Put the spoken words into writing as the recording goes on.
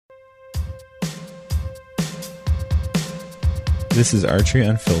This is Archery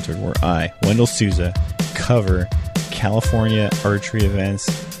Unfiltered, where I, Wendell Souza, cover California archery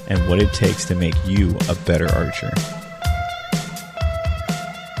events and what it takes to make you a better archer.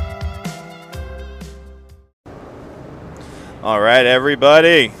 All right,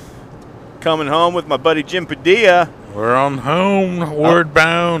 everybody. Coming home with my buddy Jim Padilla. We're on home, word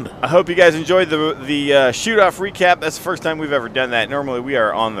bound. I hope you guys enjoyed the shoot-off recap. That's the first time we've ever done that. Normally we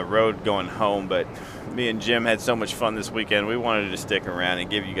are on the road going home, but me and Jim had so much fun this weekend, we wanted to stick around and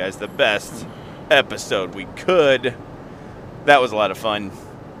give you guys the best episode we could. That was a lot of fun.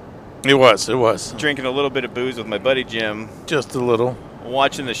 It was. Drinking a little bit of booze with my buddy Jim. Just a little.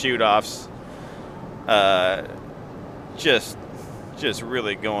 Watching the shoot-offs. Just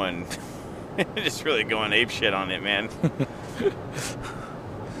really going... just really going ape shit on it, man.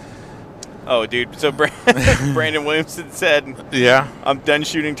 Oh, dude. So Brandon Williamson said, "Yeah, I'm done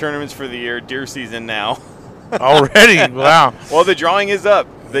shooting tournaments for the year. Deer season now." Already? Wow. Well, the drawing is up.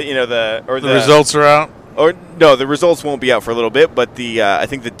 The results are out. Or no, the results won't be out for a little bit. But I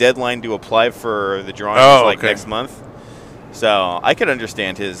think the deadline to apply for the drawing is okay. next month. So I could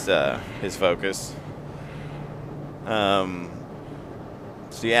understand his focus.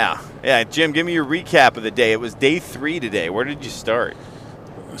 So yeah, Jim, give me your recap of the day. It was day 3 today. Where did you start?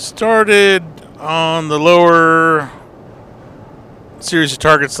 Started on the lower series of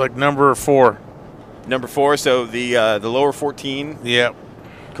targets, like number 4. Number 4, so the lower 14. Yep.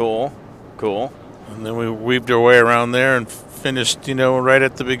 Cool. And then we weaved our way around there and finished, right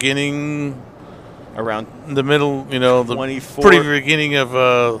at the beginning, Around the middle, the 24. pretty beginning of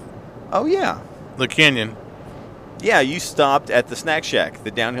Oh yeah. the canyon. Yeah, you stopped at the snack shack,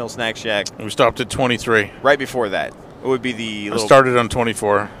 the downhill snack shack. We stopped at 23. Right before that, it would be the I little started on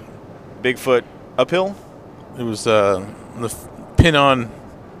 24. Bigfoot uphill. It was the pin on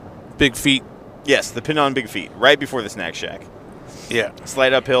Big Feet. Yes, the pin on Big Feet, right before the snack shack. Yeah.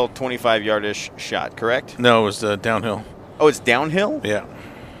 Slight uphill, 25-yardish shot, correct? No, it was downhill. Oh, it's downhill? Yeah.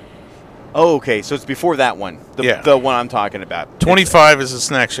 Oh, okay, so it's before that one. The one I'm talking about. 25 is a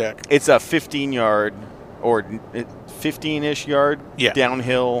snack shack. It's a 15-yard or 15-ish yard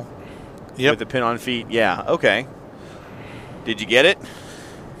downhill with the pin on feet. Yeah, okay. Did you get it?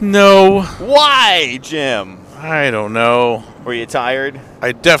 No. Why, Jim? I don't know. Were you tired?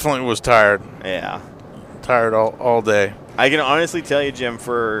 I definitely was tired. Yeah. Tired all day. I can honestly tell you, Jim,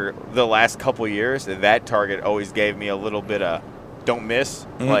 for the last couple years, that target always gave me a little bit of don't miss,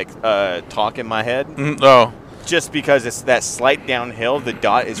 talk in my head. Oh. Just because it's that slight downhill, the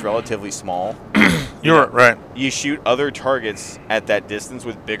dot is relatively small. You're right. You shoot other targets at that distance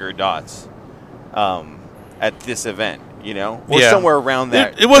with bigger dots at this event, Or somewhere around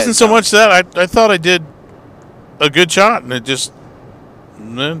that. It wasn't so much that. I thought I did a good shot, and it just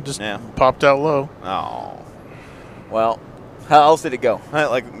popped out low. Oh. Well, how else did it go?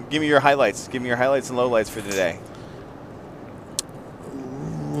 Give me your highlights. Give me your highlights and lowlights for today.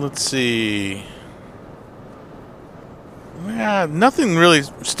 Let's see. Yeah, nothing really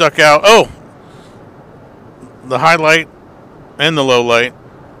stuck out. Oh, the highlight and the low light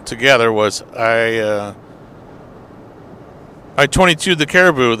together was I 22'd the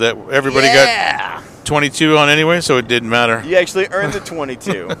caribou that everybody got 22 on anyway, so it didn't matter. You actually earned the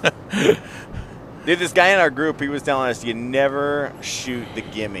 22. Dude, this guy in our group, he was telling us you never shoot the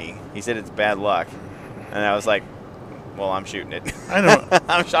gimme. He said it's bad luck. And I was like, well, I'm shooting it. I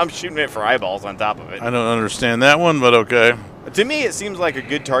don't. I'm shooting it for eyeballs on top of it. I don't understand that one, but okay. To me, it seems like a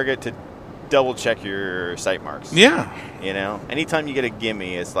good target to double check your sight marks. Yeah. Anytime you get a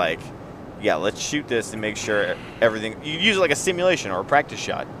gimme, it's like, yeah, let's shoot this and make sure everything. You use it like a simulation or a practice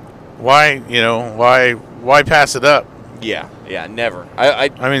shot. Why? Why pass it up? Yeah, never. I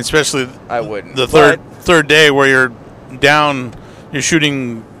mean, especially I wouldn't. The third day where you're down, you're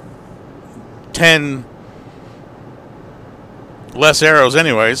shooting 10 less arrows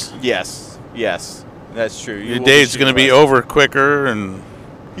anyways. Yes, that's true. Your day's going to be over quicker, and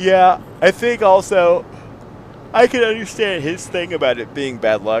yeah, I think also I can understand his thing about it being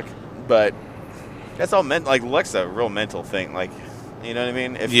bad luck, but that's all meant. Like luck's a real mental thing. Like, you know what I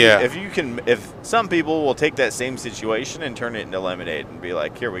mean? If some people will take that same situation and turn it into lemonade and be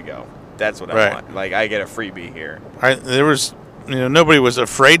like, here we go. That's what I want. Like, I get a freebie here. There was, nobody was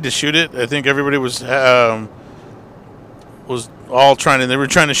afraid to shoot it. I think everybody was all trying to. They were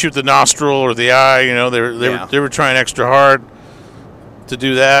trying to shoot the nostril or the eye. They were trying extra hard to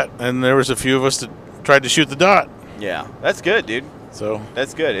do that, and there was a few of us that tried to shoot the dot. Yeah, that's good, dude. So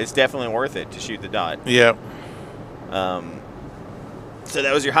that's good. It's definitely worth it to shoot the dot. Yeah. So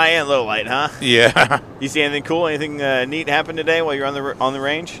that was your high and low light, huh? Yeah. You see anything cool? Anything neat happen today while you're on the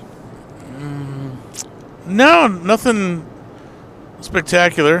range? No, nothing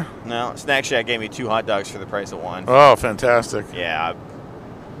spectacular. No, Snack Shack gave me 2 hot dogs for the price of 1. Oh, fantastic. Yeah,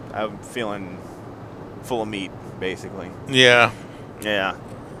 I'm feeling full of meat, basically. Yeah. Yeah.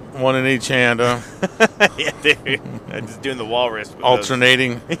 1 in each hand, huh? Yeah, dude. I'm just doing the walrus. With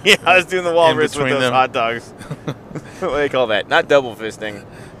Alternating. Yeah, I was doing the walrus with those them. hot dogs. What do they call that? Not double fisting.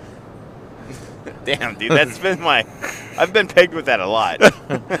 Damn, dude, that's been I've been pegged with that a lot.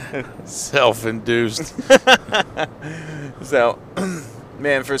 Self-induced. So,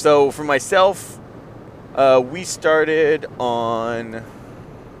 man, for myself, we started on.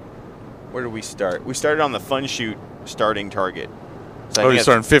 Where did we start? We started on the Fun Shoot starting target. So you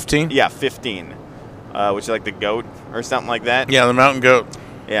started 15? Yeah, 15, which is like the goat or something like that. Yeah, the mountain goat.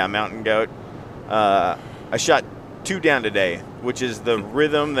 Yeah, mountain goat. I shot 2 down today, which is the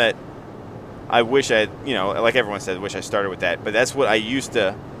rhythm that I wish I, like everyone said, wish I started with that. But that's what I used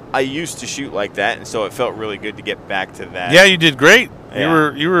to shoot like that, and so it felt really good to get back to that. Yeah, you did great.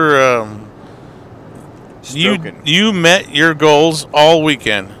 Yeah. You met your goals all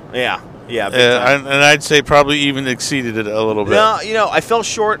weekend. Yeah. Yeah, and I'd say probably even exceeded it a little bit. No, I fell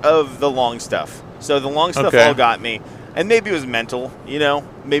short of the long stuff. So the long stuff all got me. And maybe it was mental,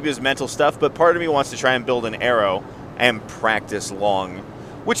 maybe it was mental stuff. But part of me wants to try and build an arrow and practice long,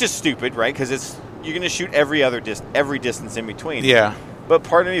 which is stupid, right? Because you're going to shoot every distance in between. Yeah. But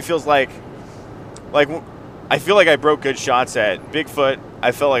part of me feels like I feel like I broke good shots at Bigfoot.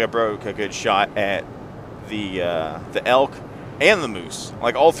 I felt like I broke a good shot at the elk and the moose.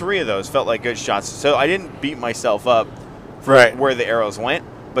 Like all 3 of those felt like good shots. So I didn't beat myself up for where the arrows went,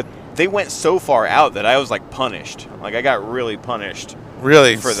 but they went so far out that I was like punished. Like I got really punished.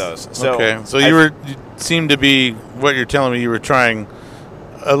 Really? For those. So okay. So you seemed to be, what you're telling me, you were trying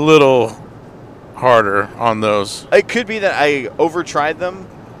a little harder on those. It could be that I over-tried them.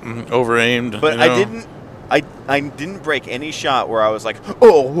 Over-aimed. But I didn't break any shot where I was like,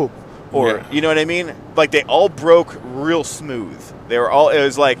 oh, or you know what I mean? Like they all broke real smooth. It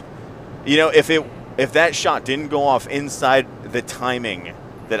was like, if that shot didn't go off inside the timing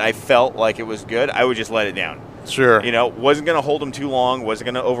that I felt like it was good, I would just let it down. Sure. Wasn't going to hold them too long, wasn't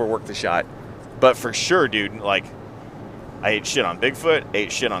going to overwork the shot. But for sure, dude, like I ate shit on Bigfoot,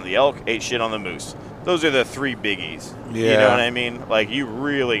 ate shit on the elk, ate shit on the moose. Those are the 3 biggies. Yeah. You know what I mean? Like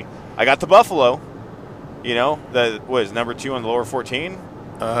I got the buffalo. That was number 2 on the lower 14.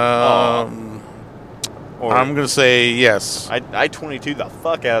 I'm going to say yes. I 22 the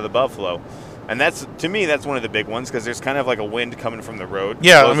fuck out of the buffalo. And to me, that's one of the big ones because there's kind of like a wind coming from the road.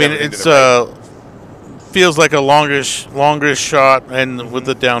 Yeah, I mean, it's feels like a longish shot and with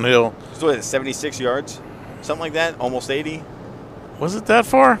the downhill. So what is it, 76 yards? Something like that? Almost 80? Was it that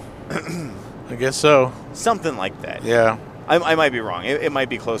far? I guess so. Something like that. Yeah. I might be wrong. It might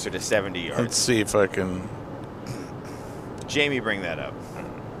be closer to 70 yards. Let's see if I can. Jamie, bring that up.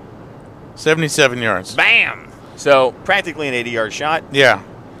 77 yards. Bam! So practically an 80-yard shot. Yeah.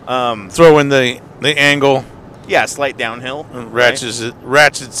 Throw in the angle. Yeah, slight downhill. Ratchets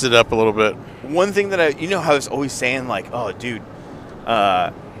it up a little bit. One thing that how I was always saying, like, oh, dude,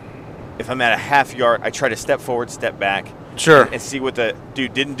 if I'm at a half yard, I try to step forward, step back. Sure. And see what the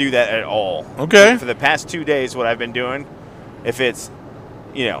dude didn't do that at all. Okay. For the past 2 days, what I've been doing, if it's,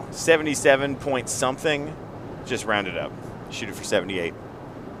 77 point something, just round it up. Shoot it for 78.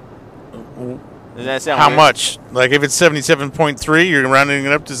 Does that sound How weird? much? Like if it's 77.3, you're rounding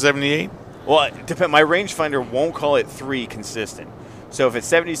it up to 78? Well, it depends. My rangefinder won't call it 3 consistent. So if it's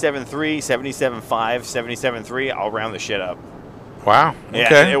 77.3, 77.5, 77.3, I'll round the shit up. Wow. Yeah,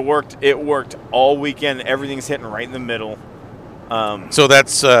 okay. It worked all weekend. Everything's hitting right in the middle. So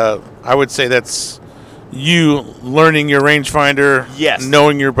that's, I would say that's you learning your rangefinder, yes,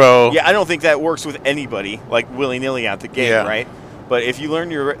 knowing your bow. Yeah, I don't think that works with anybody, like willy-nilly out the gate, right? But if you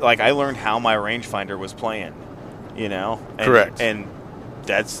learn I learned how my rangefinder was playing, Correct. And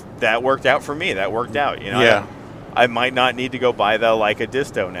that worked out for me. That worked out, Yeah. I might not need to go buy the Leica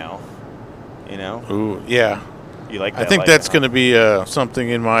Disto now, Ooh, yeah. You like that? I think Leica, that's going to be something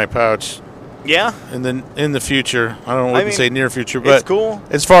in my pouch. Yeah. In the future, I don't want to say near future, but it's cool.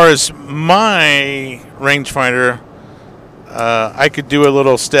 As far as my rangefinder, I could do a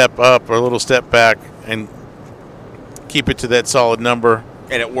little step up or a little step back and keep it to that solid number,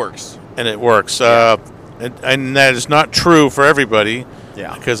 and it works. Yeah. And that is not true for everybody.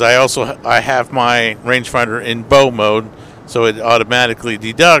 Yeah. Because I have my rangefinder in bow mode, so it automatically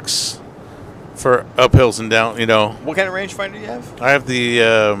deducts for uphills and down. What kind of rangefinder do you have? I have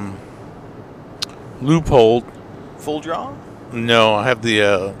the loophole. Full draw? No, I have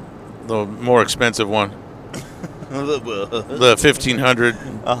the more expensive one. The 1500.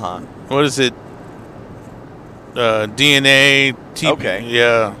 Uh-huh. What is it? DNA. Okay.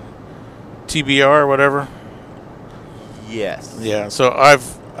 Yeah. TBR, whatever. Yes. Yeah. So I've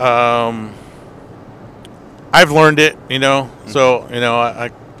learned it, you know. So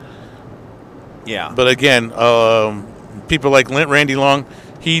I Yeah. But again, people like Randy Long,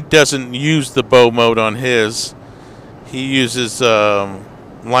 he doesn't use the bow mode on his. He uses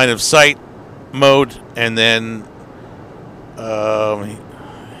line of sight mode, and then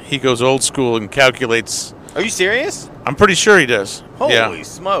he goes old school and calculates. Are you serious? I'm pretty sure he does. Holy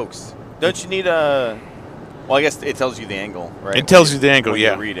smokes! Don't you need a? Well, I guess it tells you the angle, right? It tells you the angle. When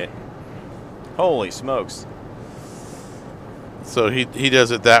Yeah. you read it. Holy smokes! So he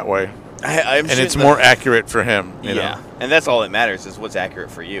does it that way. And it's more accurate for him. You know? And that's all that matters is what's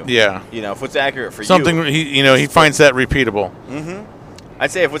accurate for you. Yeah. You know, if what's accurate for you. He finds that repeatable. Mm-hmm.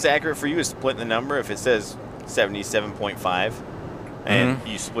 I'd say if what's accurate for you is splitting the number. If it says 77.5, and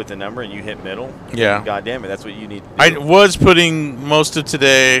you split the number and you hit middle. Yeah. God damn it, that's what you need to do. I was putting most of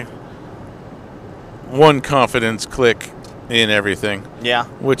today one confidence click in everything. Yeah.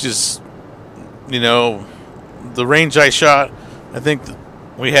 Which is, the range I shot. I think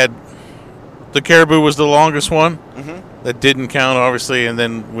we had. The Caribou was the longest one. Mm-hmm. That didn't count, obviously. And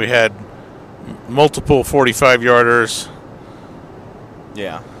then we had multiple 45-yarders.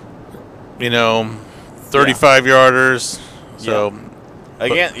 Yeah. 35-yarders. So,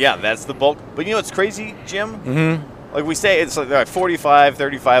 again, that's the bulk. But you know what's crazy, Jim? Mm-hmm. Like we say, it's like they're like 45,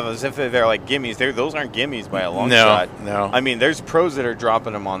 35, as if they're like gimmies. Those aren't gimmies by a long shot. No. I mean, there's pros that are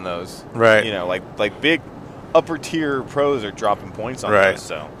dropping them on those. Right. Like big upper tier pros are dropping points on those.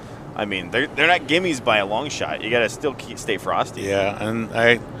 So. I mean, they're not gimmies by a long shot. You got to still stay frosty. Yeah, and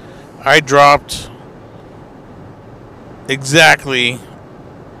I dropped exactly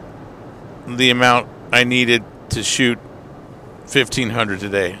the amount I needed to shoot 1,500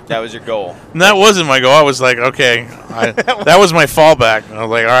 today. That was your goal. And that wasn't my goal. I was like, okay, that was my fallback. I was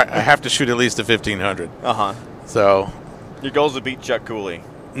like, all right, I have to shoot at least a 1,500. Uh-huh. So. Your goal is to beat Chuck Cooley.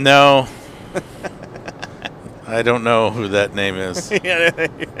 No. I don't know who that name is.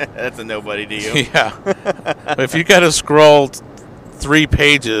 That's a nobody to you. Yeah. If you got to scroll 3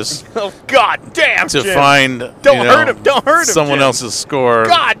 pages. Oh, God damn, to Jim. find. Don't hurt him. Don't hurt him. Someone Jim. else's score.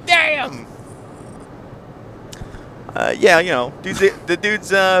 God damn. The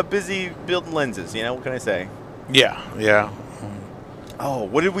dude's busy building lenses. What can I say? Yeah. Oh,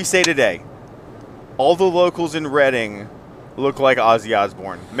 what did we say today? All the locals in Reading look like Ozzy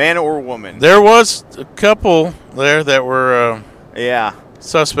Osbourne, man or woman. There was a couple there that were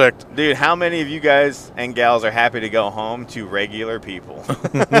suspect. Dude, how many of you guys and gals are happy to go home to regular people?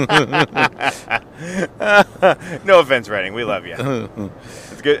 No offense, Reading. We love you.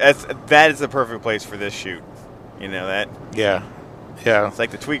 It's good. That is the perfect place for this shoot. You know that? Yeah. It's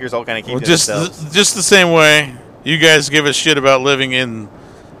like the tweakers all kind of keep to themselves. Just the same way you guys give a shit about living in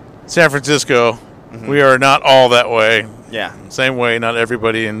San Francisco. Mm-hmm. We are not all that way. Yeah. Same way, not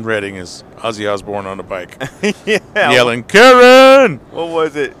everybody in Reading is Ozzy Osbourne on a bike. Yelling, Karen! What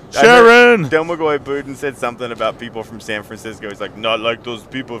was it? Sharon! Del McGoy Budin said something about people from San Francisco. He's like, not like those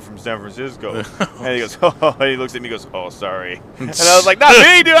people from San Francisco. And he goes, oh, and he looks at me and goes, oh, sorry. And I was like, not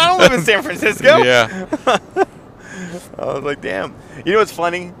me, dude. I don't live in San Francisco. Yeah. I was like, damn. You know what's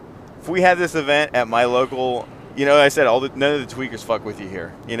funny? If we had this event at my local, I said none of the tweakers fuck with you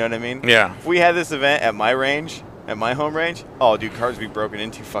here. You know what I mean? Yeah. If we had this event at my range, at my home range, oh, dude, cars would be broken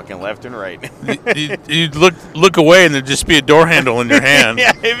into fucking left and right. You'd look away and there'd just be a door handle in your hand.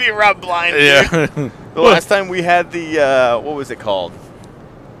 Yeah, it'd be rubbed blind. Yeah. The last time we had the, what was it called?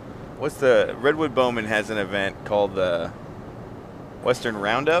 Redwood Bowman has an event called the Western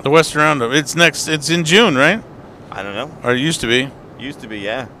Roundup? The Western Roundup. It's in June, right? I don't know. Or it used to be. Used to be,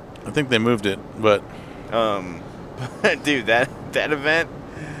 yeah. I think they moved it, but. Dude, that event,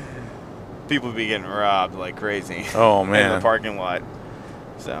 people would be getting robbed like crazy. Oh, man. In the parking lot.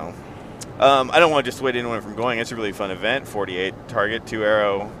 So, I don't want to dissuade anyone from going. It's a really fun event. 48 target,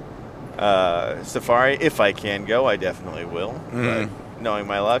 2-arrow safari. If I can go, I definitely will. But knowing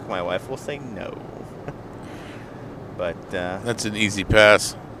my luck, my wife will say no. But that's an easy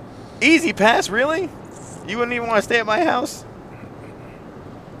pass. Easy pass, really? You wouldn't even want to stay at my house?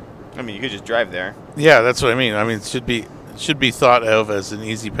 I mean, you could just drive there. Yeah, that's what I mean. I mean, it should be thought of as an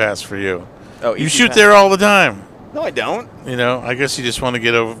easy pass for you. Oh, you shoot there all the time. No, I don't. I guess you just want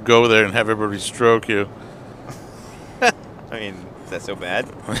to go there and have everybody stroke you. I mean, is that so bad?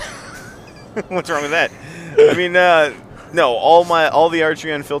 What's wrong with that? I mean, no. All the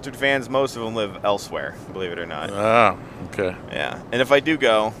Archery Unfiltered fans, most of them live elsewhere. Believe it or not. Ah, okay. Yeah, and if I do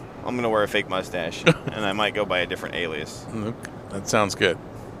go, I'm gonna wear a fake mustache, and I might go by a different alias. That sounds good.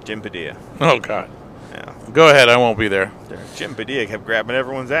 Jim Padilla. Oh God. Yeah. Go ahead. I won't be there. Jim Padilla kept grabbing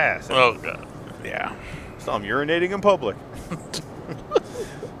everyone's ass. Oh, God. Yeah. Saw him urinating in public.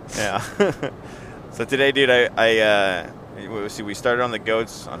 Yeah. So today, dude, we started on the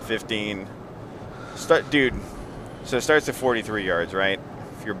goats on 15. So it starts at 43 yards, right?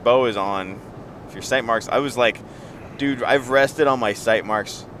 If your bow is on, if your sight marks, I was like, dude, I've rested on my sight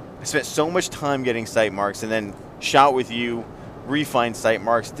marks. I spent so much time getting sight marks and then shot with you, refined sight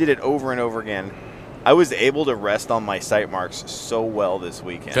marks, did it over and over again. I was able to rest on my sight marks so well this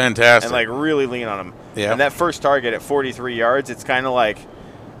weekend. Fantastic. And, like, really lean on them. Yeah. And that first target at 43 yards, it's kind of like,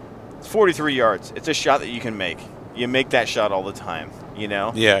 it's 43 yards. It's a shot that you can make. You make that shot all the time, you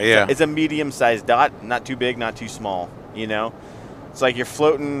know? Yeah. It's a medium-sized dot, not too big, not too small, you know? It's like you're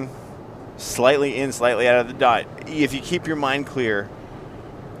floating slightly in, slightly out of the dot. If you keep your mind clear,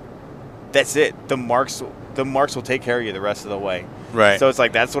 that's it. The marks will take care of you the rest of the way. Right. So it's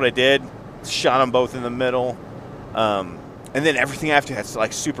like that's what I did. Shot them both in the middle. And then everything after that's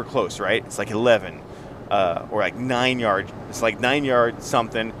like super close, right? It's like 11 or like 9 yards. It's like 9 yards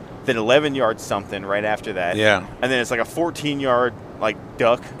something, then 11 yards something right after that. Yeah. And then it's like a 14-yard like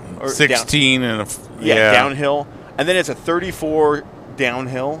duck. Or 16 down, and downhill. And then it's a 34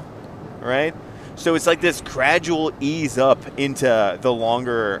 downhill, right? So it's like this gradual ease up into the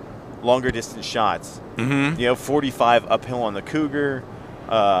longer distance shots. Mm-hmm. You know, 45 uphill on the Cougar.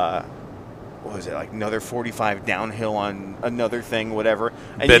 What was it, like another 45 downhill on another thing, whatever.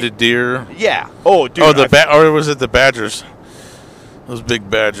 And bedded deer. Yeah. Oh, dude. Oh, or was it the badgers? Those big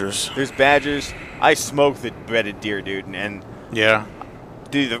badgers. There's badgers. I smoked the bedded deer, dude. And yeah.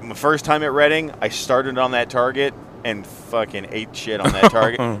 Dude, the first time at Reading, I started on that target and fucking ate shit on that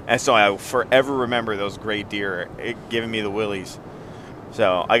target. And so I forever remember those gray deer giving me the willies.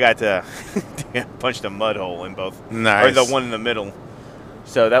 So I got to punch the mud hole in both. Nice. Or the one in the middle.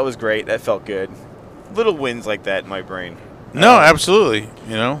 So that was great. That felt good. Little wins like that in my brain. No, absolutely.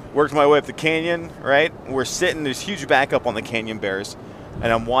 You know, worked my way up the canyon, right? We're sitting, there's huge backup on the canyon bears.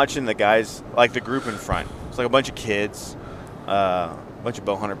 And I'm watching the guys, like the group in front. It's like a bunch of kids, a bunch of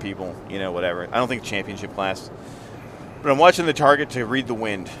bow hunter people, you know, whatever. I don't think championship class. But I'm watching the target to read the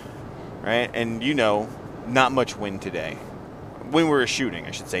wind, right? And, you know, not much wind today. When we were shooting,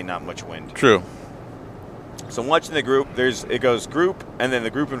 I should say, not much wind. True. So I'm watching the group. It goes group, and then the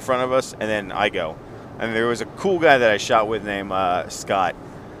group in front of us, and then I go. And there was a cool guy that I shot with named Scott.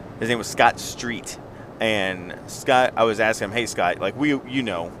 His name was Scott Street. And Scott, I was asking him, hey, Scott, like,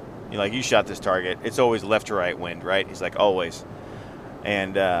 you shot this target. It's always left to right wind, right? He's like, always.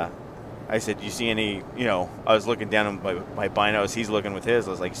 And I said, you see any, I was looking down at my binos. He's looking with his.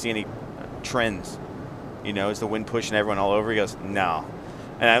 I was like, you see any trends? Is the wind pushing everyone all over? He goes, no.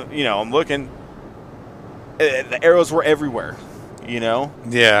 And, I'm looking. The arrows were everywhere,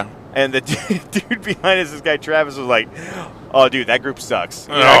 Yeah. And the dude behind us, this guy Travis, was like, oh, dude, that group sucks.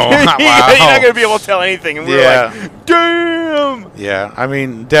 Wow. You're not going to be able to tell anything. And we were like, damn. Yeah, I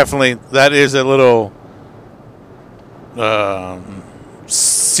mean, definitely, that is a little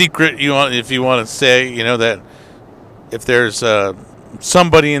secret, if you want to say, that if there's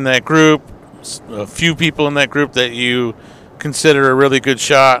somebody in that group, a few people in that group that you consider a really good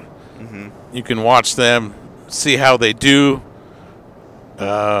shot, mm-hmm. You can watch them, see how they do.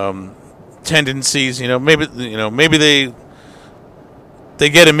 Tendencies, maybe they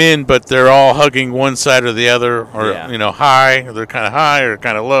get them in, but they're all hugging one side or the other, or high, or they're kind of high or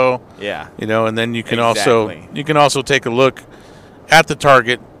kind of low. Yeah. And then you can also take a look at the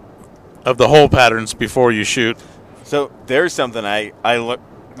target of the hole patterns before you shoot. So there's something I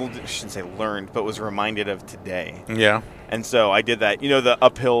shouldn't say learned, but was reminded of today. Yeah. And so I did that. The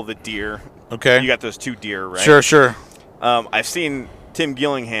uphill, the deer. Okay. You got those two deer, right? Sure. I've seen Tim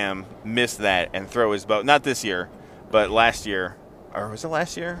Gillingham miss that and throw his bow. Not this year, but last year. Or was it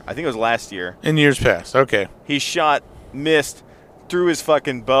last year? I think it was last year. In years past, okay. He shot, missed, threw his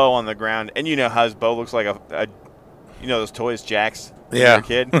fucking bow on the ground. And you know how his bow looks like those toys, Jacks? Yeah. Your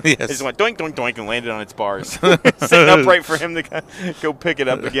kid? Yes. It just went doink, doink, doink and landed on its bars. Sitting upright for him to go pick it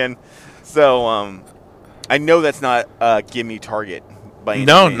up again. So I know that's not a gimme target.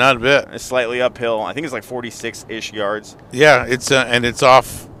 No, not a bit. It's slightly uphill. I think it's like 46-ish yards. Yeah, it's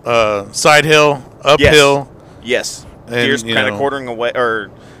off side hill, uphill. Yes. Deer's kind of quartering away,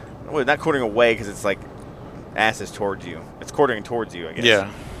 or not quartering away because it's like ass is towards you. It's quartering towards you, I guess. Yeah.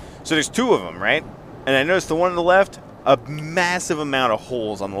 So there's two of them, right? And I noticed the one on the left, a massive amount of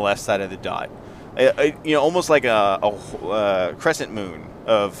holes on the left side of the dot. Almost like a crescent moon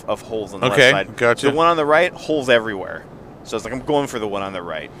of holes on the left side. Gotcha. The one on the right, holes everywhere. So it's like, I'm going for the one on the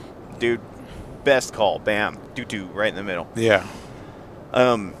right. Dude, best call. Bam. Doo-doo, right in the middle. Yeah.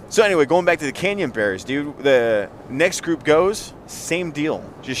 So anyway, going back to the canyon bears, dude, the next group goes, same deal.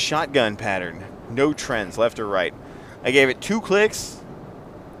 Just shotgun pattern. No trends, left or right. I gave it 2 clicks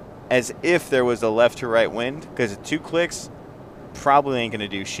as if there was a left to right wind, because 2 clicks probably ain't going to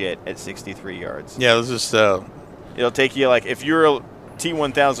do shit at 63 yards. Yeah, this is... It'll take you, like, if you're a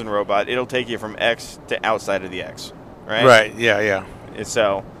T-1000 robot, it'll take you from X to outside of the X, right? Right, yeah. And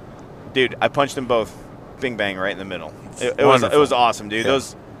so, dude, I punched them both, bing, bang, right in the middle. It was awesome, dude. Yeah.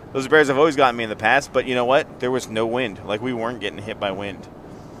 Those bears have always gotten me in the past, but you know what? There was no wind. Like, we weren't getting hit by wind.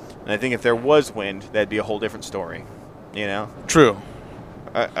 And I think if there was wind, that'd be a whole different story, you know? True.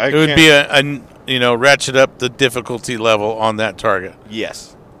 It would be a ratchet up the difficulty level on that target.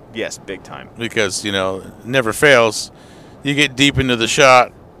 Yes, big time. Because, it never fails. You get deep into the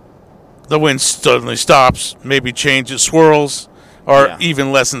shot, the wind suddenly stops, maybe changes, swirls, or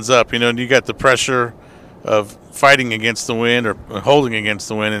even lessens up. And you got the pressure of fighting against the wind or holding against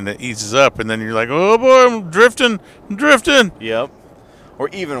the wind, and it eases up, and then you're like, oh boy, I'm drifting. Yep. Or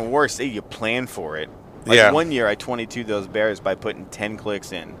even worse, say you plan for it. Like 1 year I 22 those bears by putting 10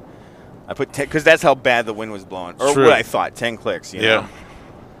 clicks in. I put 10 because that's how bad the wind was blowing, or True. what I thought, 10 clicks. You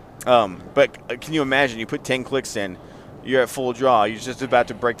know? But can you imagine? You put 10 clicks in, you're at full draw, you're just about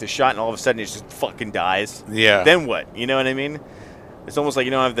to break the shot, and all of a sudden it just fucking dies. Yeah. Then what? You know what I mean? It's almost like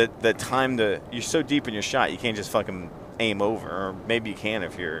you don't have the time to. You're so deep in your shot, you can't just fucking aim over, or maybe you can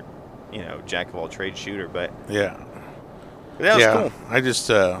if you're, jack of all trades shooter. But yeah, that was cool. I just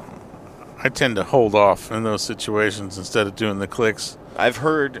I tend to hold off in those situations instead of doing the clicks. I've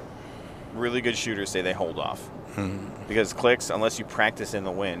heard really good shooters say they hold off because clicks, unless you practice in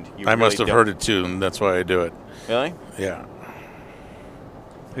the wind, I must have heard it too, and that's why I do it. Really? Yeah.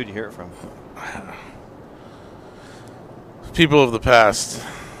 Who'd you hear it from? People of the past.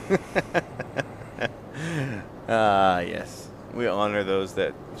 Yes. We honor those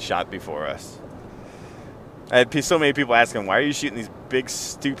that shot before us. I had so many people asking, why are you shooting these big,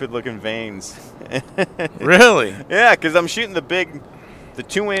 stupid-looking veins? Really? Yeah, because I'm shooting the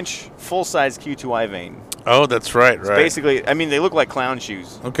 2-inch, full-size Q2I vein. Oh, that's right, It's basically, they look like clown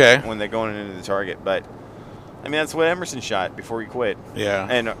shoes when they're going into the target, but, that's what Emerson shot before he quit. Yeah.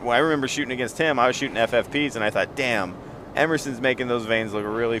 And when I remember shooting against him, I was shooting FFPs, and I thought, damn, Emerson's making those veins look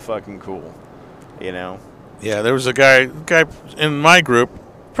really fucking cool, Yeah, there was a guy in my group,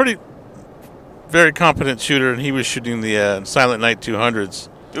 very competent shooter, and he was shooting the Silent Night 200s.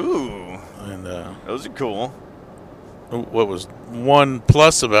 Ooh. And those are cool. What was one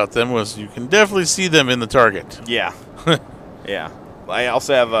plus about them was you can definitely see them in the target. Yeah. Yeah. I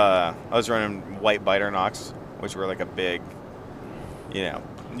also have, I was running white biter knocks, which were like a big,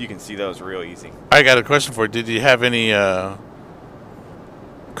 you can see those real easy. I got a question for you. Did you have any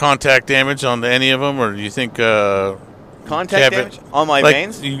contact damage on any of them, or do you think contact damage on my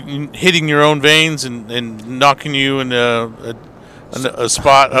veins? You hitting your own veins and knocking you in a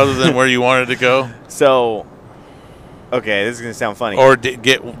spot other than where you wanted to go? So, okay, this is going to sound funny. Or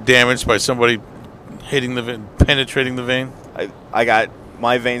get damaged by somebody hitting penetrating the vein?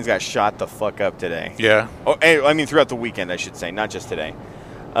 My veins got shot the fuck up today. Yeah. Oh, throughout the weekend, I should say, not just today.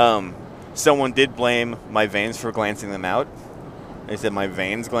 Someone did blame my veins for glancing them out. They said my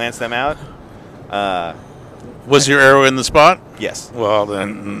veins glanced them out. Was your arrow in the spot? Yes. Well,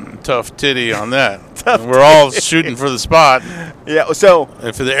 then, tough titty on that. We're all shooting for the spot. Yeah, so...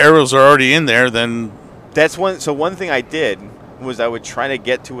 If the arrows are already in there, then... That's one... So one thing I did was I would try to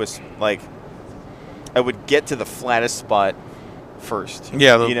get to I would get to the flattest spot first.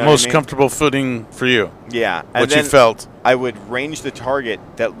 Yeah, the most comfortable footing for you. Yeah. And what you felt. I would range the target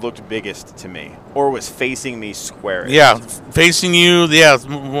that looked biggest to me or was facing me square. Yeah, facing you,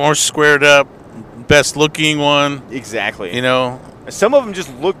 more squared up, best looking one. Exactly. Some of them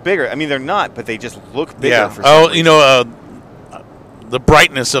just look bigger. They're not, but they just look bigger for some reason. The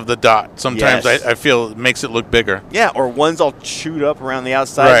brightness of the dot sometimes I feel makes it look bigger. Yeah, or one's all chewed up around the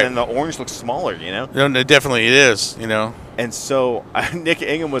outside and the orange looks smaller, No, definitely it is, And so Nick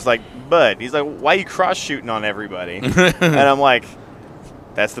Ingham was like, Bud, he's like, why are you cross-shooting on everybody? And I'm like,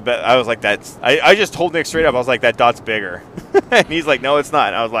 that's the best. I was like, I just told Nick straight up, I was like, that dot's bigger. And he's like, no, it's not.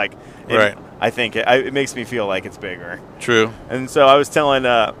 And I was like, I think it makes me feel like it's bigger. True. And so I was telling,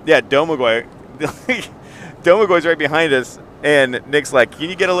 Domagoy, Domagoy's right behind us. And Nick's like,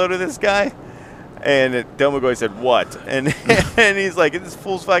 can you get a load of this guy? And Domagoy said, what? And and he's like, this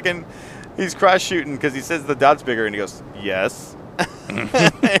fool's fucking, he's cross-shooting because he says the dot's bigger. And he goes, yes.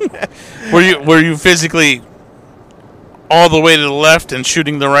 Were you physically all the way to the left and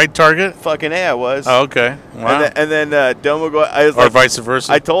shooting the right target? Fucking A, I was. Oh, okay. Wow. And then Domagoy, I was or vice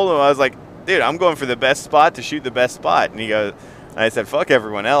versa. I told him, I was like, dude, I'm going for the best spot to shoot the best spot. And he goes, And I said, fuck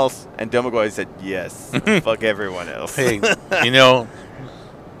everyone else. And Domagoy said, yes, fuck everyone else. Hey,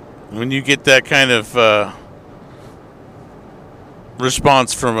 when you get that kind of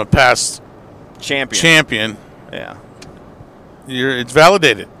response from a past champion, yeah, it's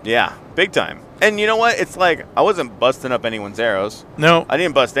validated. Yeah, big time. And you know what? It's like I wasn't busting up anyone's arrows. No, I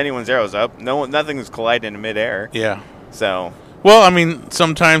didn't bust anyone's arrows up. Nothing was colliding in midair. Yeah. So. Well, I mean,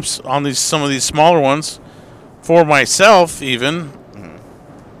 sometimes on some of these smaller ones, for myself even,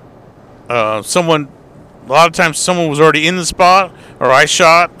 a lot of times someone was already in the spot, or I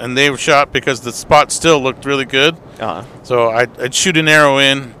shot and they were shot because the spot still looked really good. So I'd shoot an arrow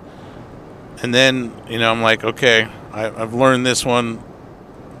in, and then I'm like, okay, I've learned this one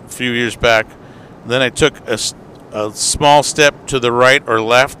a few years back. Then I took a small step to the right or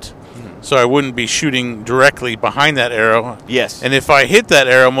left, so I wouldn't be shooting directly behind that arrow. Yes. And if I hit that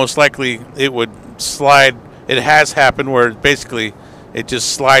arrow, most likely it would slide. It has happened where basically it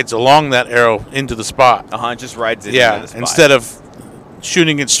just slides along that arrow into the spot. It just rides it into the spot. Instead of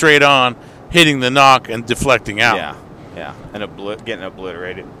shooting it straight on, hitting the knock, and deflecting out. Yeah, and getting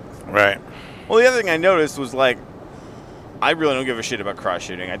obliterated. Right. Well, the other thing I noticed was, like, I really don't give a shit about cross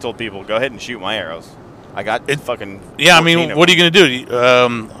shooting. I told people, go ahead and shoot my arrows. I got fucking. Yeah, I mean, what are you going to do?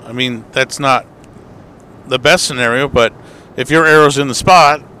 I mean, that's not the best scenario, but if your arrow's in the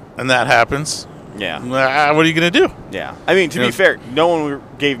spot and that happens, yeah, what are you going to do? Yeah, I mean, to be fair, no one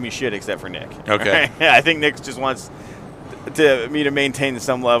gave me shit except for Nick. Okay. Yeah, I think Nick just wants me to maintain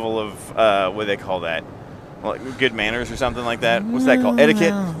some level of what do they call that? Like good manners or something like that. What's that called?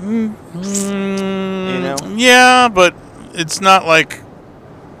 Etiquette. Yeah, but it's not like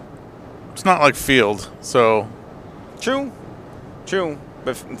field, so. True.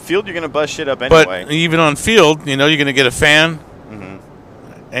 But field, you're gonna bust shit up anyway. But even on field, you're gonna get a fan,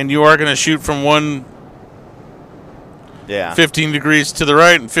 and you are gonna shoot from one. Yeah. 15 degrees to the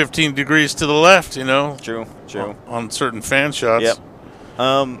right and 15 degrees to the left. True. On certain fan shots. Yep.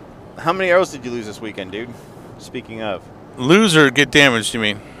 How many arrows did you lose this weekend, dude? Speaking of. Lose or get damaged, you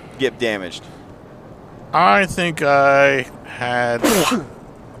mean? Get damaged. I think I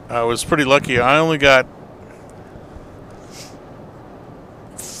was pretty lucky. I only got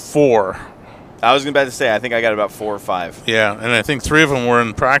 4. I was about to say, I think I got about 4 or 5. Yeah, and I think 3 of them were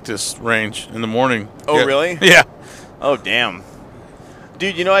in practice range in the morning. Oh, yeah. Really? Yeah. Oh, damn.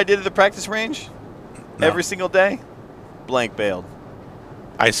 Dude, I did at the practice range? No. Every single day? Blank bailed.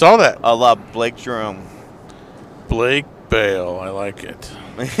 I saw that. A la Blake Jerome. Blake Bail. I like it.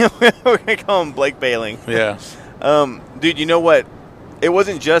 We're going to call him Blake Bailing. Yeah. Dude, you know what? It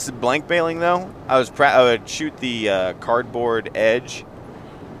wasn't just blank bailing, though. I would shoot the cardboard edge,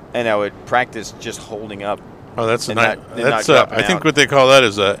 and I would practice just holding up. Oh, that's a nice. I think what they call that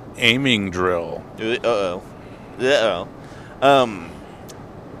is a aiming drill.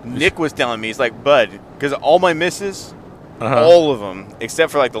 Nick was telling me, he's like, Bud, because all my misses, all of them,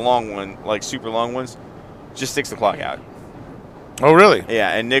 except for like the long one, like super long ones, just 6 o'clock out. Oh, really? Yeah,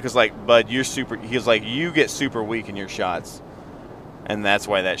 and Nick was like, Bud, he was like, you get super weak in your shots, and that's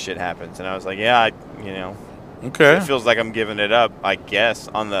why that shit happens. And I was like, yeah, okay. It feels like I'm giving it up, I guess,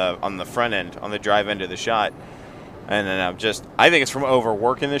 on the front end, on the drive end of the shot. And then I think it's from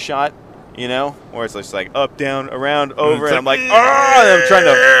overworking the shot, where it's just like up, down, around, over, and I'm like,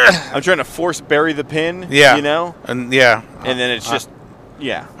 I'm trying to force bury the pin, and yeah, and then it's just,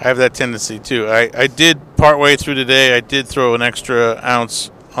 yeah. I have that tendency too. I did partway through today. I did throw an extra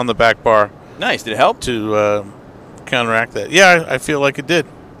ounce on the back bar. Nice. Did it help to counteract that? Yeah, I feel like it did.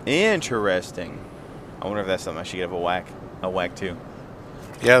 Interesting. I wonder if that's something I should give a whack too.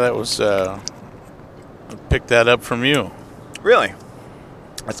 Yeah, that was. I picked that up from you. Really?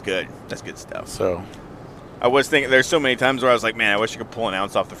 That's good. That's good stuff. So, I was thinking. There's so many times where I was like, man, I wish I could pull an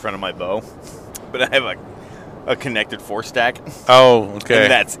ounce off the front of my bow, but I have a connected 4-stack. Oh, okay.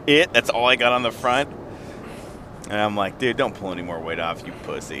 And that's it. That's all I got on the front. And I'm like, dude, don't pull any more weight off, you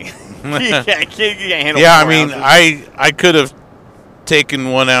pussy. you can't handle. Yeah, I mean, I could have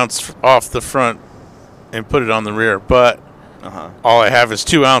taken 1 ounce off the front and put it on the rear, but all I have is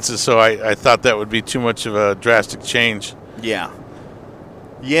 2 ounces, so I thought that would be too much of a drastic change. Yeah.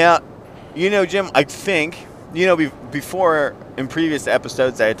 Yeah. Jim, I think, before in previous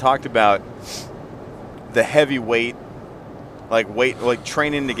episodes I had talked about the heavy weight, like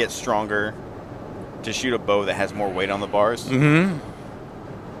training to get stronger to shoot a bow that has more weight on the bars. Mm-hmm.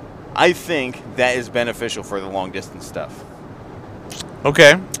 I think that is beneficial for the long distance stuff.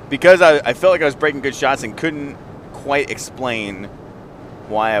 Okay. Because I felt like I was breaking good shots and couldn't quite explain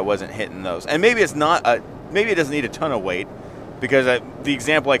why I wasn't hitting those. And maybe it's not maybe it doesn't need a ton of weight, because the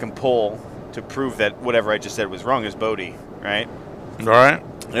example I can pull to prove that whatever I just said was wrong is Bodie, right? All right.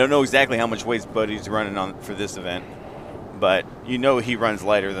 I don't know exactly how much weight Buddy's running on for this event, but he runs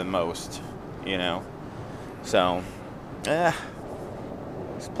lighter than most, So,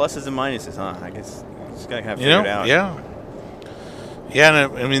 it's pluses and minuses, huh? I guess just gotta kind of figure it out. Yeah. Yeah,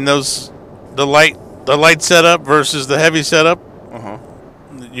 and I mean the light setup versus the heavy setup.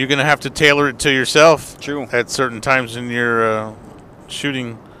 You're gonna have to tailor it to yourself. True. At certain times in your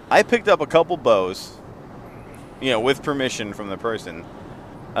shooting. I picked up a couple bows, with permission from the person,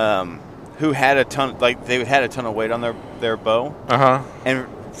 who had a ton, they had a ton of weight on their bow. And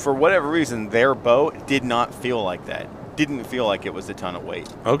for whatever reason, their bow did not feel like that. Didn't feel like it was a ton of weight.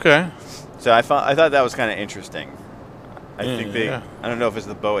 Okay. So I thought that was kind of interesting. I think I don't know if it's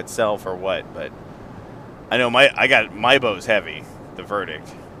the bow itself or what, but I know my bow's heavy, the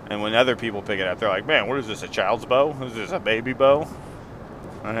Verdict. And when other people pick it up, they're like, "Man, what is this? A child's bow? Is this a baby bow?"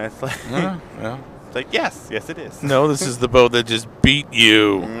 And it's like, it's like, yes, it is. No, this is the bow that just beat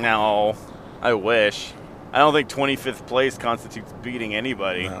you. No, I wish. I don't think 25th place constitutes beating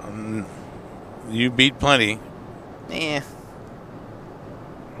anybody. You beat plenty.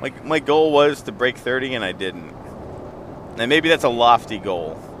 My goal was to break 30, and I didn't. And maybe that's a lofty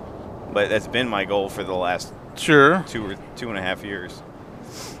goal, but that's been my goal for the last 2.5 years.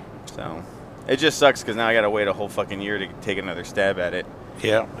 So it just sucks because now I got to wait a whole fucking year to take another stab at it.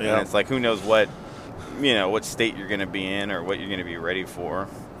 Yeah. And it's like, who knows what state you're going to be in or what you're going to be ready for.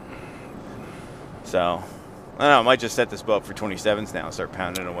 So I don't know. I might just set this bow up for 27s now and start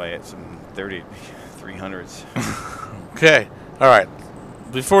pounding away at some 300s. Okay. All right.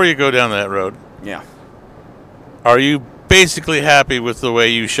 Before you go down that road. Yeah. Are you basically happy with the way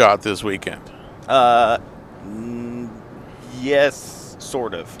you shot this weekend? Yes,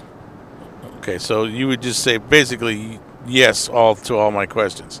 sort of. Okay, so you would just say basically yes to all my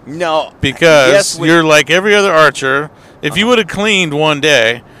questions. No. Because you're like every other archer. If you would have cleaned one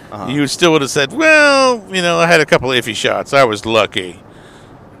day, you still would have said, well, I had a couple of iffy shots. I was lucky.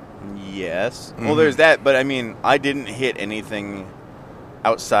 Yes. Well, there's that, but I mean, I didn't hit anything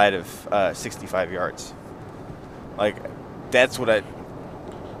outside of 65 yards. Like, that's what I...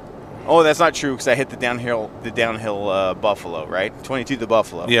 Oh, that's not true because I hit the downhill Buffalo, right? 22 the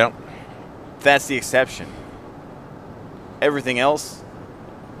Buffalo. Yeah. That's the exception. Everything else,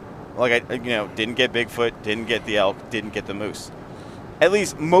 like didn't get Bigfoot, didn't get the elk, didn't get the moose. At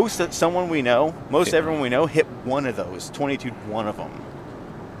least everyone we know hit one of those. 22 one of them.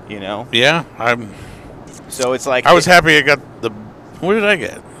 Yeah, So it's like I was happy I got the... What did I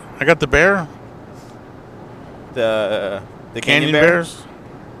get? I got the bear? The Canyon bears?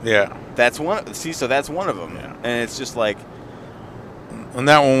 Yeah. That's one. See, so that's one of them. Yeah. And it's just like... And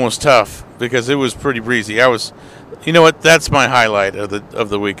that one was tough because it was pretty breezy. You know what? That's my highlight of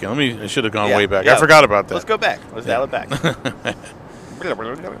the weekend. I should have gone way back. I forgot about that. Let's go back. Let's dial it back.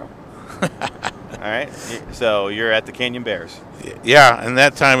 All right. So you're at the Canyon Bears. Yeah, and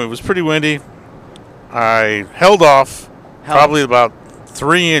that time it was pretty windy. I held off probably about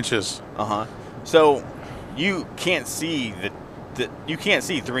 3 inches. So you can't see you can't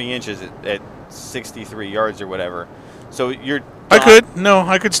see 3 inches at 63 yards or whatever. So you're...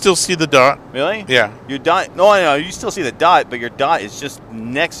 I could still see the dot. Really? Yeah. Your dot... No, you still see the dot, but your dot is just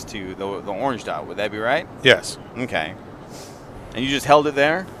next to the orange dot. Would that be right? Yes. Okay. And you just held it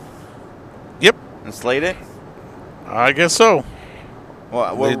there? Yep. And slayed it? I guess so.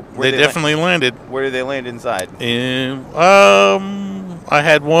 Well, they definitely landed. Where did they land inside? I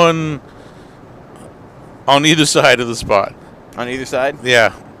had one on either side of the spot. On either side?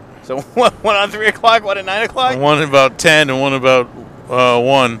 Yeah. So one on 3 o'clock, one at 9 o'clock? One about 10 and one about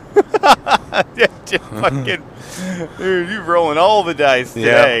 1. Fucking, dude, you're rolling all the dice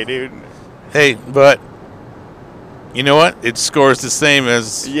today, dude. Hey, but you know what? It scores the same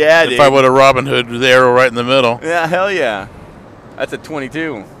as if I would have Robin Hood with the arrow right in the middle. Yeah, hell yeah. That's a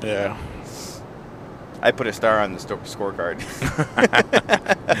 22. Yeah. I put a star on the scorecard.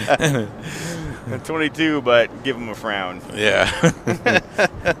 22, but give him a frown. Yeah.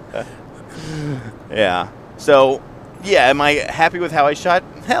 Yeah. So, am I happy with how I shot?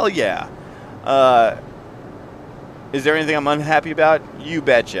 Hell yeah. Is there anything I'm unhappy about? You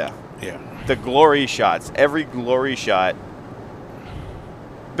betcha. Yeah. The glory shots. Every glory shot.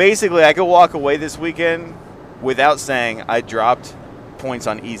 Basically, I could walk away this weekend without saying I dropped points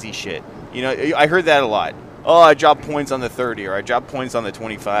on easy shit. I heard that a lot. Oh, I dropped points on the 30, or I dropped points on the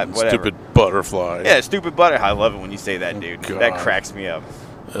 25, whatever. Stupid butterfly. Yeah, stupid butterfly. I love it when you say that, dude. God. That cracks me up.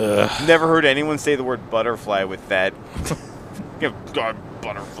 Never heard anyone say the word butterfly with that. God,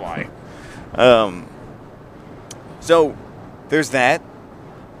 butterfly. So, there's that.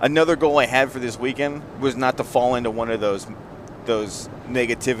 Another goal I had for this weekend was not to fall into one of those those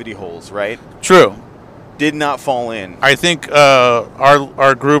negativity holes, right? True. Did not fall in. I think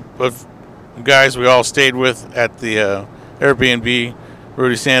our group of guys we all stayed with at the Airbnb,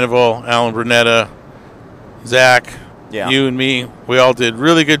 Rudy Sandoval, Alan Brunetta, Zach, you and me, we all did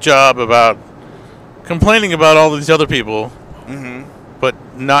really good job about complaining about all these other people, but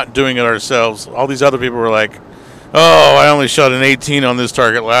not doing it ourselves. All these other people were like, oh, I only shot an 18 on this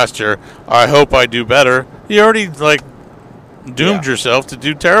target last year. I hope I do better. You already, like, doomed yourself to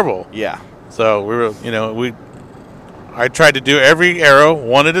do terrible. Yeah. So we were, I tried to do every arrow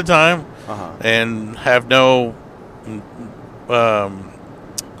one at a time and have no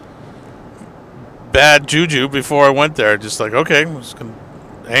bad juju before I went there. Just like, okay, I'm just going to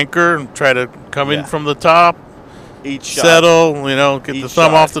anchor and try to come in from the top. Each shot. Settle, get the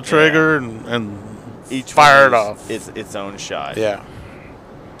thumb off the trigger and each fire it off. It's its own shot. Yeah.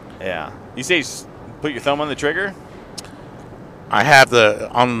 Yeah. You say put your thumb on the trigger? I have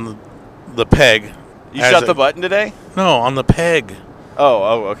on the peg. You shot the button today? No, on the peg.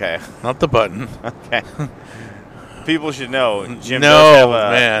 Oh, okay. Not the button. Okay. People should know Jim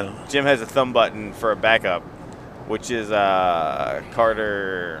Jim has a thumb button for a backup, which is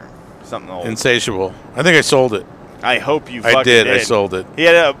Carter something old. Insatiable. I think I sold it. I hope you fucking did. I sold it. He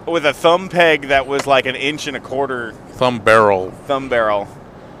had with a thumb peg that was like 1.25 inches. Thumb barrel.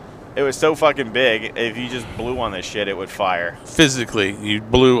 It was so fucking big, if you just blew on this shit, it would fire. Physically, you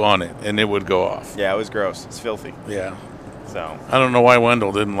blew on it, and it would go off. Yeah, it was gross. It's filthy. Yeah. So I don't know why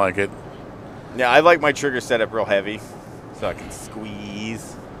Wendell didn't like it. Yeah, I like my trigger setup real heavy, so I can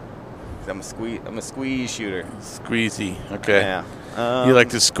squeeze. I'm a squeeze shooter. Squeezy. Okay. Yeah. You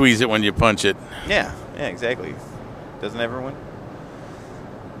like to squeeze it when you punch it. Yeah. Yeah. Exactly. Doesn't everyone?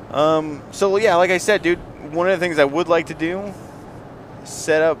 So yeah, like I said, dude, one of the things I would like to do,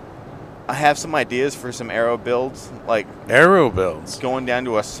 set up. I have some ideas for some arrow builds, going down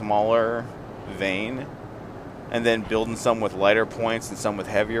to a smaller vein, and then building some with lighter points and some with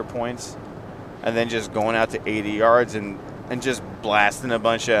heavier points, and then just going out to 80 yards and just blasting a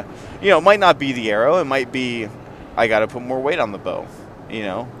bunch of, it might not be the arrow, it might be I got to put more weight on the bow,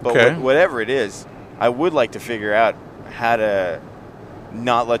 but whatever it is, I would like to figure out how to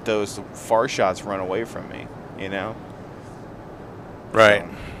not let those far shots run away from me, Right. So,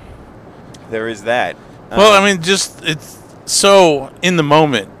 there is that. Well, I mean, it's so in the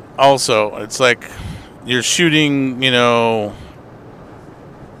moment also. It's like you're shooting,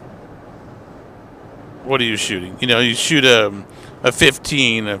 what are you shooting? You shoot a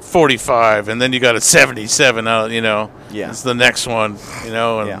 15, a 45, and then you got a 77 out, Yeah. It's the next one,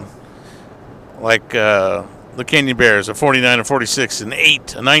 and like the Canyon Bears, a 49, a 46, an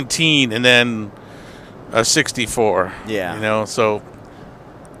 8, a 19, and then a 64. Yeah. So...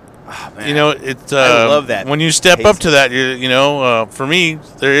 Oh, man. I love that. When you step up to that, for me,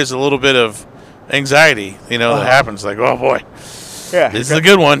 there is a little bit of anxiety, that happens. Like, oh boy, this is a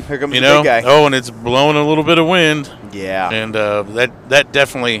good one. Here comes the big guy. Oh, and it's blowing a little bit of wind. Yeah. And that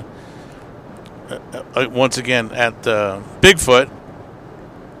definitely, once again, at Bigfoot,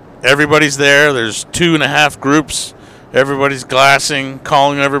 everybody's there. There's 2.5 groups. Everybody's glassing,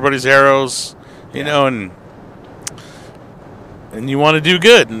 calling everybody's arrows, and you want to do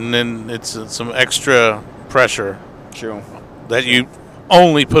good, and then it's some extra pressure. True. That you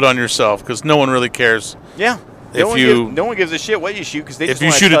only put on yourself because no one really cares. Yeah. No one gives a shit what you shoot because if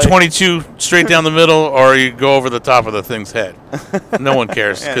you shoot a 22 straight down the middle or you go over the top of the thing's head, no one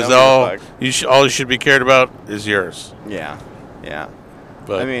cares because all you should be cared about is yours. Yeah. Yeah.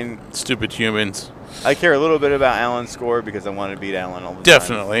 But I mean, stupid humans. I care a little bit about Alan's score because I want to beat Alan all the time.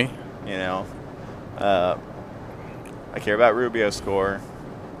 Definitely. I care about Rubio's score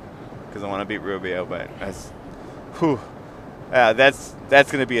because I want to beat Rubio, but that's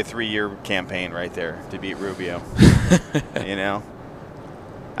going to be a 3-year campaign right there to beat Rubio.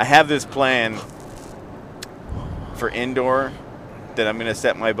 I have this plan for indoor that I'm going to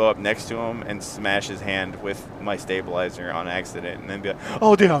set my bow up next to him and smash his hand with my stabilizer on accident and then be like,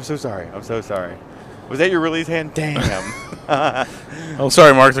 oh, dude, I'm so sorry. Was that your release hand? Damn. Oh,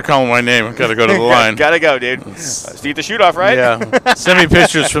 sorry, Mark. They're calling my name. I've got to go to the line. Gotta go, dude. See the shoot-off, right? Yeah. Send me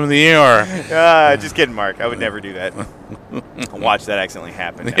pictures from the ER. Just kidding, Mark. I would never do that. Watch that accidentally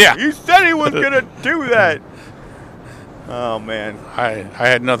happen. Now. Yeah. You said he was going to do that. Oh, man. I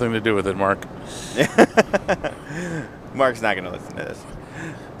had nothing to do with it, Mark. Mark's not going to listen to this.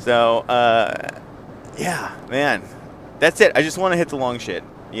 So, yeah, man. That's it. I just want to hit the long shit,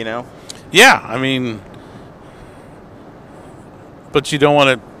 Yeah, I mean, but you don't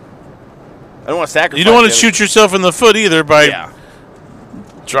want to. I don't want to sacrifice. You don't want to shoot yourself in the foot either by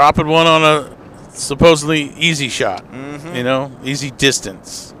dropping one on a supposedly easy shot. Mm-hmm. Easy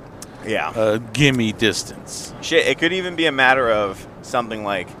distance. Yeah. Gimme distance. Shit, it could even be a matter of something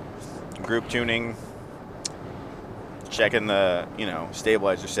like group tuning, checking the,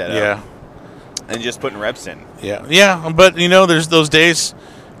 stabilizer setup. Yeah. And just putting reps in. Yeah. Yeah, but, there's those days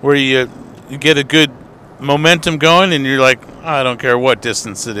where you get a good momentum going and you're like, I don't care what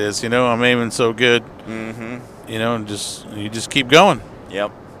distance it is, I'm aiming so good. Mm-hmm. And you just keep going.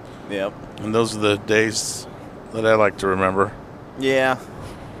 Yep. And those are the days that I like to remember. Yeah.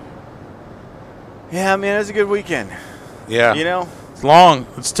 Yeah, man, it was a good weekend. Yeah. It's long.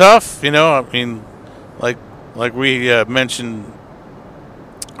 It's tough, like we mentioned,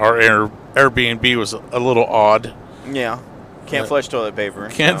 our Airbnb was a little odd. Yeah. Can't flush toilet paper.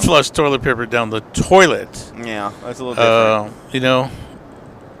 Can't flush toilet paper down the toilet. Yeah, that's a little different.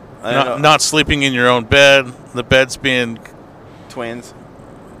 Not sleeping in your own bed. The beds being twins.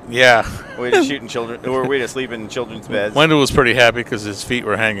 Yeah. Way to shooting children, or way to sleep in children's beds. Wendell was pretty happy because his feet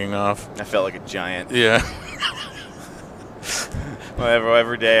were hanging off. I felt like a giant. Yeah.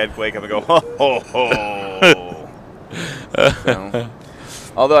 Every day I'd wake up and go, ho, ho, ho.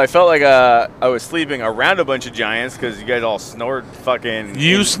 Although I felt like I was sleeping around a bunch of giants because you guys all snored fucking.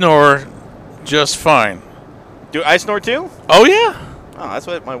 You snore just fine. Do I snore too? Oh, yeah. Oh, that's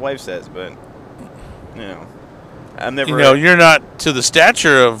what my wife says, but, I'm never. You're not to the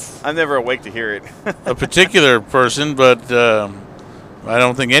stature of. I'm never awake to hear it. a particular person, but I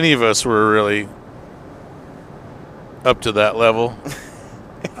don't think any of us were really up to that level.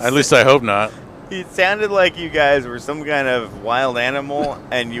 At least I hope not. It sounded like you guys were some kind of wild animal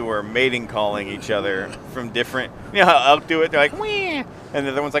and you were mating calling each other from different. You know how elk do it? They're like, wee! And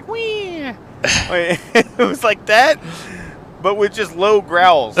the other one's like, wee! It was like that, but with just low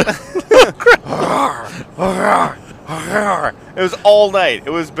growls. It was all night.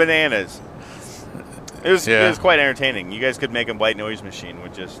 It was bananas. It was quite entertaining. You guys could make a white noise machine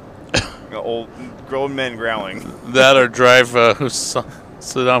with just old grown men growling. That or drive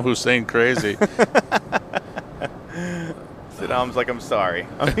Saddam Hussein crazy. Saddam's like, I'm sorry.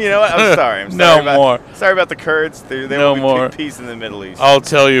 You know what? I'm sorry. I'm sorry sorry about the Kurds. They want peace in the Middle East. I'll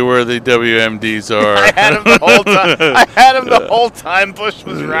tell you where the WMDs are. I had him the whole time. I had him the whole time. Bush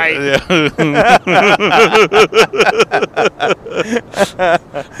was right.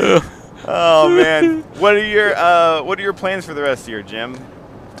 Oh man, what are your plans for the rest of your Jim,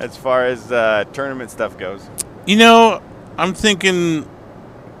 as far as tournament stuff goes? I'm thinking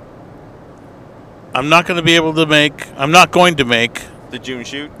I'm not going to make the June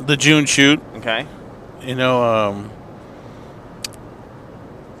shoot. Okay.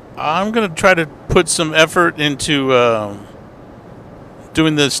 I'm going to try to put some effort into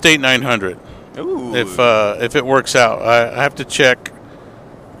doing the State 900. Ooh. If it works out. I have to check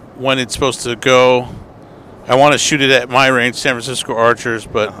when it's supposed to go. I want to shoot it at my range, San Francisco Archers,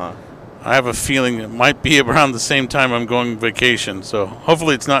 but I have a feeling it might be around the same time I'm going vacation. So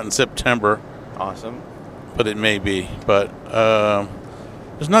hopefully it's not in September. Awesome. But it may be. But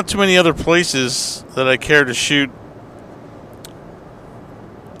there's not too many other places that I care to shoot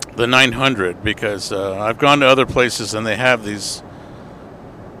the 900 because I've gone to other places and they have these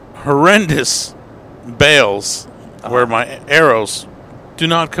horrendous bales where my arrows do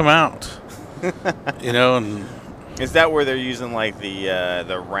not come out. And is that where they're using like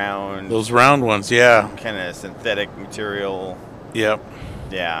the round? Those round ones, yeah. Kind of synthetic material. Yep.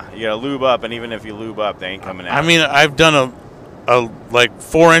 Yeah, you gotta lube up, and even if you lube up, they ain't coming out. I mean, I've done a like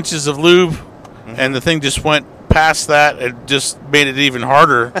 4 inches of lube, and the thing just went past that. It just made it even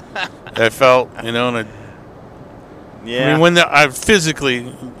harder. I felt, and yeah. I mean, when I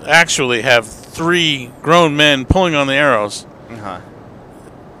physically actually have 3 grown men pulling on the arrows,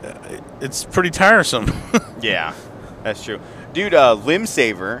 it's pretty tiresome. Yeah, that's true, dude. Limb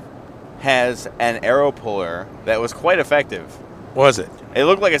Saver has an arrow puller that was quite effective. Was it? It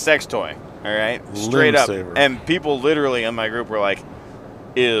looked like a sex toy. All right, straight up. Saver. And people literally in my group were like,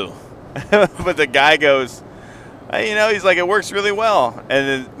 "Ew," but the guy goes, he's like, "It works really well."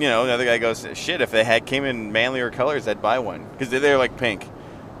 And then the other guy goes, "Shit, if they came in manlier colors, I'd buy one because they're like pink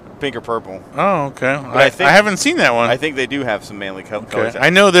or purple." Oh, okay. I haven't seen that one. I think they do have some manly colors. I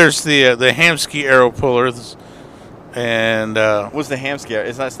know there's the Hamsky arrow pullers. And what's the Hamsky?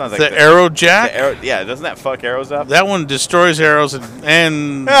 It's not like the Arrow Jack. Yeah, doesn't that fuck arrows up? That one destroys arrows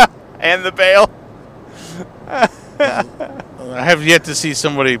and and the bail. I have yet to see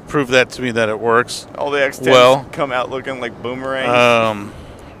somebody prove that to me that it works. All the X10s come out looking like boomerangs.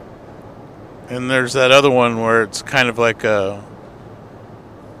 And there's that other one where it's kind of like a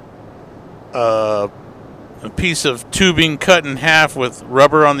piece of tubing cut in half with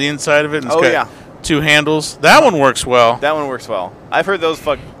rubber on the inside of it. And 2 handles. That one works well. That one works well. I've heard those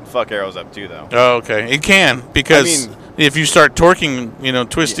fuck arrows up too, though. Oh, okay. It can, because if you start torquing,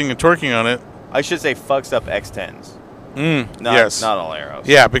 twisting and torquing on it. I should say fucks up X10s. Yes. Not all arrows.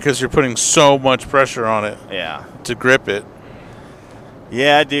 Yeah, because you're putting so much pressure on it. Yeah. To grip it.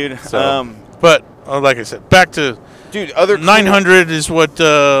 Yeah, dude. So, but like I said, back to other 900 is what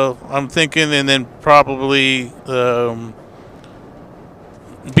I'm thinking, and then probably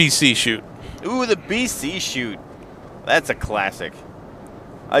BC shoot. Ooh, the BC shoot. That's a classic.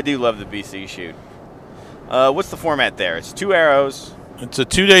 I do love the BC shoot. What's the format there? It's 2 arrows. It's a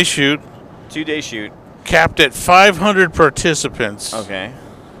 2-day shoot. 2-day shoot. Capped at 500 participants. Okay.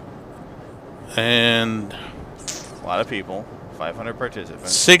 And a lot of people. 500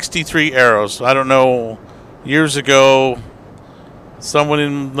 participants. 63 arrows. I don't know. Years ago, someone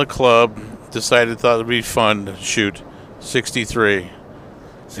in the club thought it would be fun to shoot 63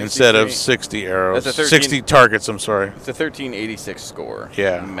 instead of 60 arrows. That's a 60 targets, I'm sorry. It's a 1386 score.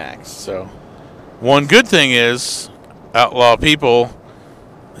 Yeah. Max. So, one good thing is, outlaw people,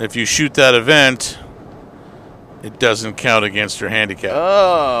 if you shoot that event, it doesn't count against your handicap.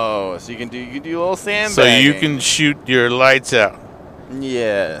 Oh, so you can do a little sandbagging. So you can shoot your lights out.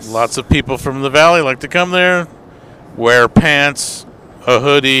 Yes. Lots of people from the valley like to come there, wear pants, a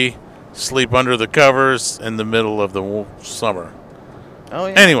hoodie, sleep under the covers in the middle of the summer. Oh,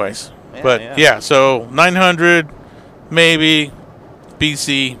 yeah. Anyways, so 900, maybe,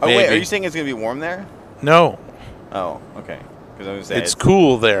 BC, Oh, maybe. wait, are you saying it's going to be warm there? No. Oh, okay. Because I was saying it's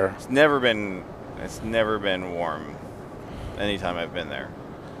cool there. It's never been warm anytime I've been there.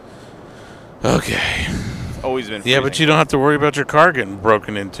 Okay. It's always been freezing. Yeah, but you don't have to worry about your car getting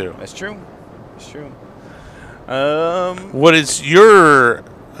broken into. That's true. That's true. What is your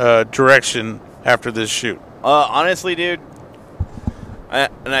direction after this shoot? Honestly, dude,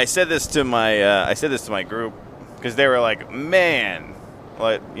 I said this to my group because they were like, "Man,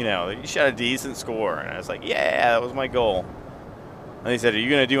 you shot a decent score," and I was like, "Yeah, that was my goal." And they said, "Are you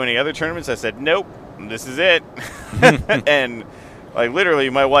going to do any other tournaments?" I said, "Nope, this is it." And literally,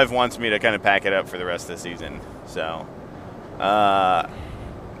 my wife wants me to kind of pack it up for the rest of the season. So,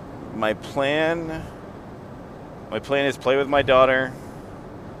 my plan is play with my daughter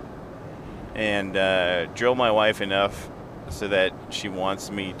and drill my wife enough so that she wants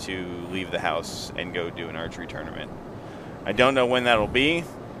me to leave the house and go do an archery tournament. I don't know when that'll be.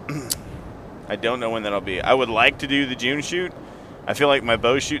 I would like to do the June shoot. I feel like my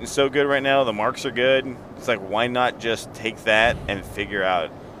bow's shooting so good right now. The marks are good. It's like, why not just take that and figure out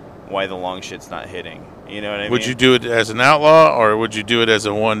why the long shit's not hitting? You know what I mean? Would you do it as an outlaw, or would you do it as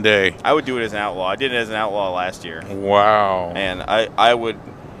a 1 day? I would do it as an outlaw. I did it as an outlaw last year. Wow. And I would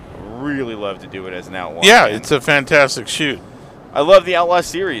really love to do it as an outlaw. Yeah, man. It's a fantastic shoot. I love the Outlaw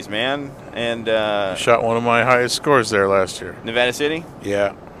Series, man. And shot one of my highest scores there last year. Nevada City?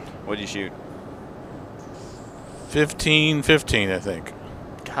 Yeah. What'd you shoot? 15-15, I think.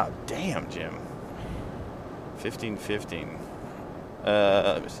 God damn, Jim. 15-15.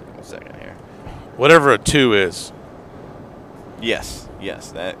 Let me see 1 second here. Whatever a 2 is. Yes,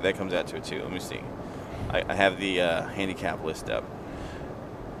 that comes out to a 2. Let me see. I have the handicap list up.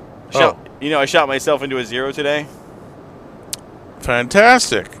 I shot myself into a 0 today.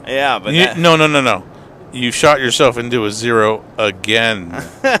 Fantastic. Yeah, but no. You shot yourself into a 0 again.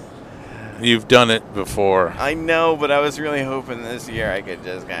 You've done it before. I know, but I was really hoping this year I could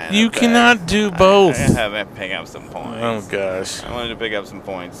just kind of... You cannot do both. I have to pick up some points. Oh, gosh. I wanted to pick up some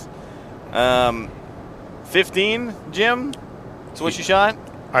points. 15, Jim? That's what you shot?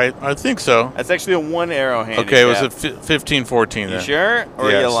 I think so. That's actually a 1 arrow handicap. Okay, it was a 15-14 then. You sure? Or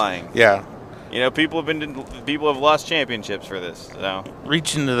are you lying? Yeah. People have lost championships for this. So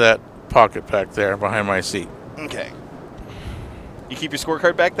reach into that pocket back there behind my seat. Okay. You keep your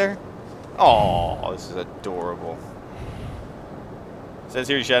scorecard back there? Oh, this is adorable. It says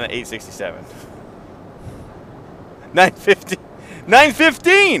here you shot an 867. 915.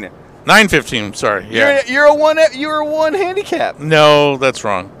 915. 915. Sorry. Yeah. You're a 1 handicap. No, that's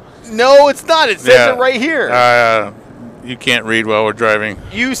wrong. No, it's not. It says it right here. You can't read while we're driving.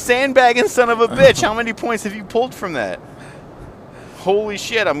 You sandbagging son of a bitch. How many points have you pulled from that? Holy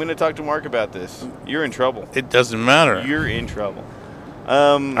shit, I'm going to talk to Mark about this. You're in trouble. It doesn't matter. You're in trouble.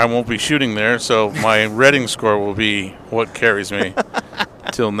 I won't be shooting there, so my Reading score will be what carries me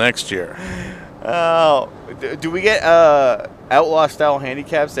till next year. Oh, do we get outlaw-style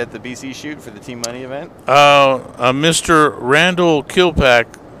handicaps at the BC shoot for the Team Money event? Mr. Randall Kilpack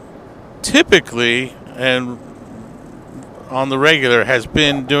typically and on the regular has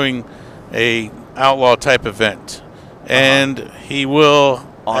been doing a outlaw type event, and he will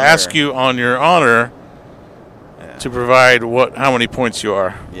ask you on your honor to provide how many points you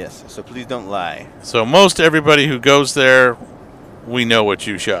are. Yes, so please don't lie. So most everybody who goes there, we know what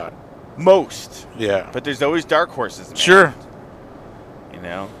you shot. Most. Yeah. But there's always dark horses, man. Sure. You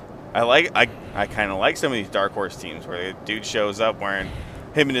know? I kind of like some of these dark horse teams where the dude shows up wearing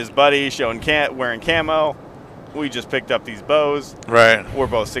him and his buddy wearing camo. We just picked up these bows. Right. We're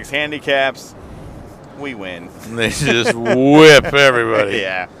both 6 handicaps. We win. And they just whip everybody.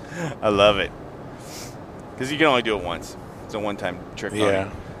 Yeah. I love it. Because you can only do it once. It's a one-time trick. Yeah.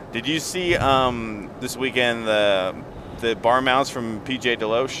 Did you see this weekend the bar mounts from PJ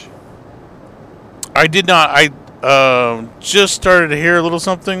Deloche? I did not. I just started to hear a little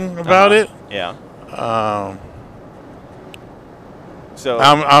something about it. Yeah. So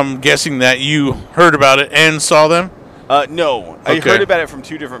I'm guessing that you heard about it and saw them? No. Okay. I heard about it from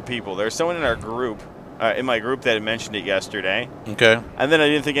 2 different people. There's someone in our group, in my group, that had mentioned it yesterday. Okay. And then I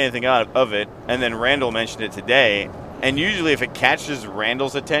didn't think anything of it. And then Randall mentioned it today. And usually if it catches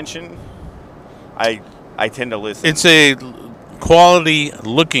Randall's attention, I tend to listen. It's a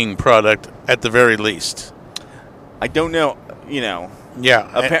quality-looking product at the very least. I don't know,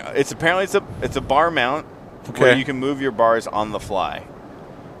 Yeah. It's a bar mount where you can move your bars on the fly.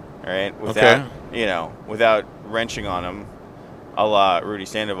 All right? Without wrenching on them, a la Rudy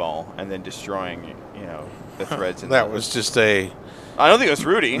Sandoval, and then destroying, the threads. That was just a... I don't think it was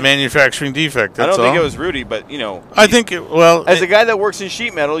Rudy. Manufacturing defect, that's I don't think all. it was Rudy, but, I think, as a guy that works in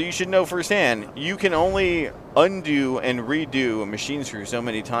sheet metal, you should know firsthand, you can only undo and redo a machine screw so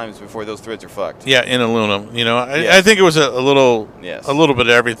many times before those threads are fucked. Yeah, in aluminum. Yes. I think it was a little Yes. a little bit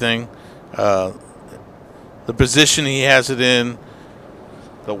of everything. The position he has it in.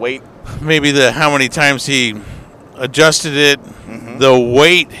 The weight. Maybe how many times he adjusted it. Mm-hmm. The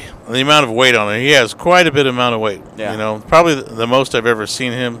weight. The amount of weight on it. He has quite a bit of amount of weight. Yeah. Probably the most I've ever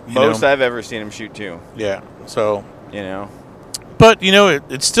seen him. I've ever seen him shoot too. Yeah. So. But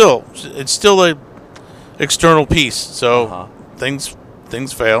it's still a external piece. So things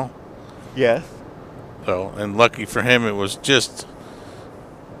fail. Yes. So, and lucky for him, it was just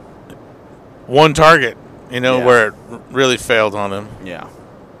one target. Where it really failed on him. Yeah.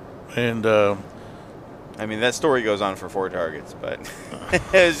 And that story goes on for 4 targets, but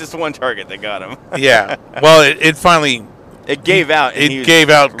it was just one target that got him. Yeah. Well, it finally... It gave out. It gave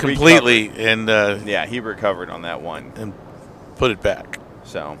out completely. Recovered. And he recovered on that one. And put it back.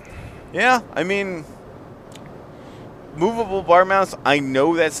 So, yeah, movable bar mounts, I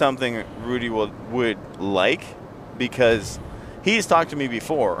know that's something Rudy would like, because he's talked to me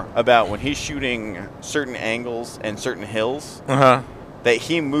before about when he's shooting certain angles and certain hills, that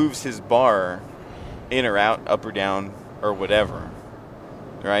he moves his bar in or out, up or down, or whatever,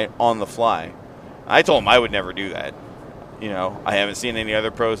 right, on the fly. I told him I would never do that. I haven't seen any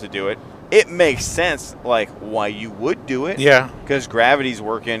other pros that do it. It makes sense, why you would do it. Yeah. Because gravity's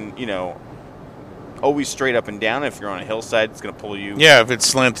working, always straight up and down. If you're on a hillside, it's going to pull you. Yeah, if it's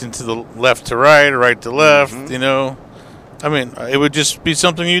slanting to the left to right or right to left, it would just be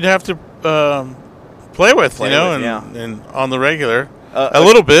something you'd have to play with, and on the regular, a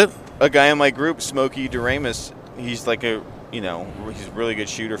little bit. A guy in my group, Smokey Doremus, he's like he's a really good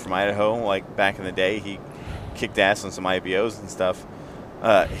shooter from Idaho. Like back in the day, he kicked ass on some IBOs and stuff.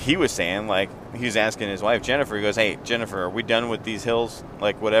 He was saying, he was asking his wife, Jennifer, he goes, "Hey, Jennifer, are we done with these hills?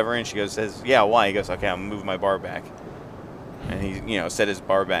 Whatever?" And she says, "Yeah, why?" He goes, "Okay, I'm going to move my bar back." And he, set his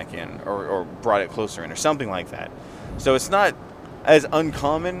bar back in or brought it closer in or something like that. So it's not as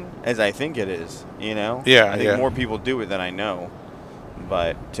uncommon as I think it is, Yeah. I think more people do it than I know.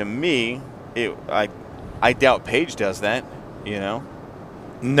 But to me, I doubt Paige does that,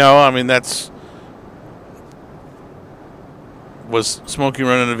 No, that's... Was Smokey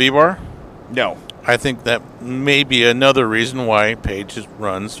running a V-bar? No. I think that may be another reason why Paige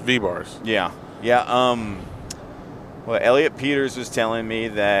runs V-bars. Yeah. Yeah. Well, Elliot Peters was telling me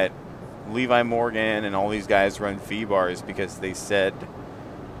that Levi Morgan and all these guys run V-bars because they said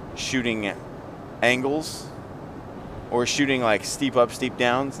shooting angles or shooting steep up, steep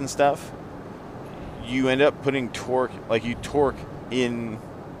downs and stuff, you end up putting torque, you torque into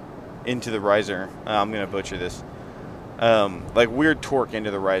the riser. I'm going to butcher this. Weird torque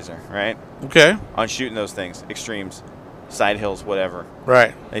into the riser, right? Okay. On shooting those things, extremes, side hills, whatever.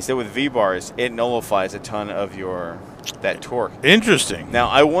 Right. They said with V-bars, it nullifies a ton of that torque. Interesting. Now,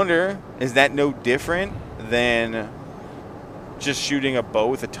 I wonder, is that no different than just shooting a bow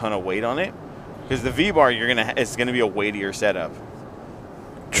with a ton of weight on it? Because the V-bar, it's gonna be a weightier setup.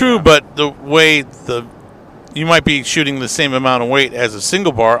 True, but the way you might be shooting the same amount of weight as a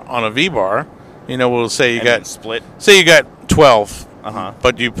single bar on a V-bar. We'll say you got split. Say you got 12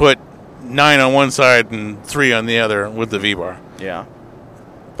 But you put 9 on one side and 3 on the other with the V-bar. Yeah.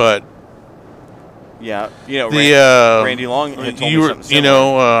 But yeah, Randy Long had told me something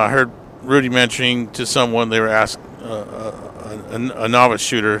similar. I heard Rudy mentioning to someone, they were asked a novice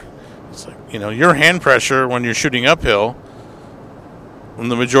shooter. It's like, your hand pressure when you're shooting uphill, when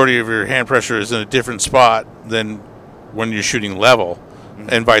the majority of your hand pressure is in a different spot than when you're shooting level,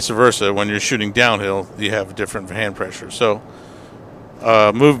 and vice versa. When you're shooting downhill, you have different hand pressure. So,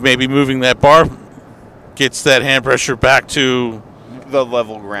 moving that bar gets that hand pressure back to the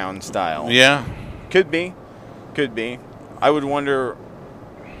level ground style. Yeah, could be. I would wonder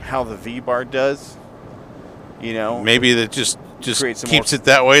how the V-bar does. Maybe that just keeps it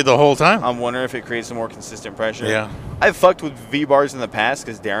that way the whole time. I'm wondering if it creates some more consistent pressure. Yeah. I've fucked with V-bars in the past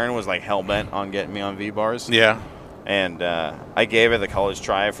because Darren was like hell-bent on getting me on V-bars. Yeah. And I gave it the college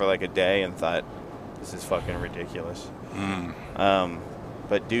try for like a day and thought, this is fucking ridiculous.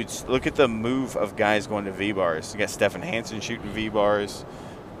 But, dudes, look at the move of guys going to V-bars. You got Stefan Hansen shooting V-bars.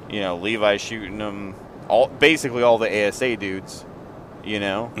 Levi shooting them. Basically all the ASA dudes,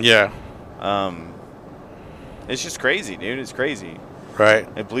 Yeah. It's just crazy, dude. It's crazy. Right.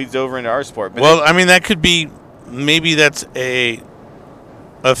 It bleeds over into our sport. But that could be, maybe that's a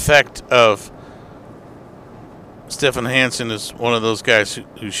effect of Stefan Hansen is one of those guys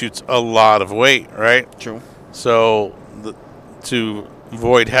who shoots a lot of weight, right? True. So to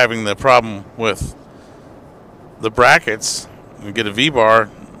avoid having the problem with the brackets, and get a V-bar,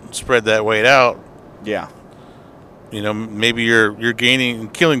 spread that weight out. Yeah. Maybe you're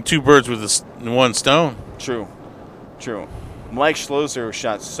killing 2 birds with one stone. True. Mike Schlosser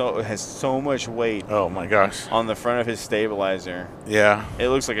has so much weight. Oh my gosh! On the front of his stabilizer. Yeah. It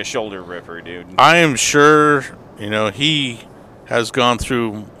looks like a shoulder ripper, dude. I am sure, he has gone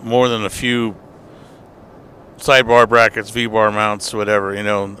through more than a few sidebar brackets, V-bar mounts, whatever.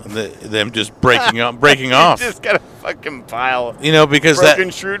 Them just breaking off. Just got a fucking pile. Because broken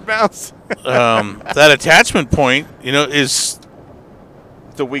shroud mounts. That attachment point, is.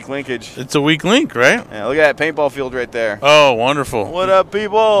 It's a weak linkage. It's a weak link, right? Yeah, look at that paintball field right there. Oh, wonderful. What up,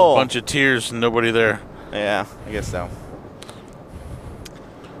 people? A bunch of tears and nobody there. Yeah, I guess so.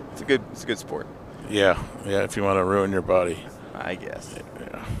 It's a good sport. Yeah, if you want to ruin your body. I guess.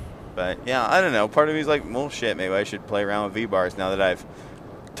 Yeah. But, yeah, I don't know. Part of me is like, well, shit, maybe I should play around with V-bars now that I've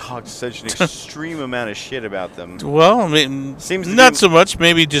talked such an extreme amount of shit about them. Well, not so much.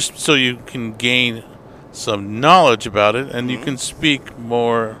 Maybe just so you can gain some knowledge about it, and you can speak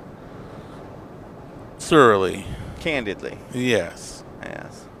more thoroughly. Candidly. Yes.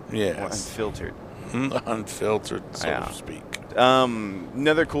 Unfiltered. Unfiltered, so to speak.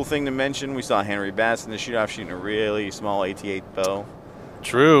 Another cool thing to mention, we saw Henry Bass in the shoot-off shooting a really small 88 bow.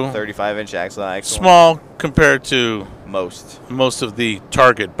 True. 35-inch axle. Small compared to most of the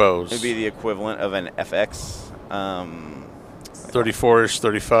target bows. It'd be the equivalent of an FX. 34-ish,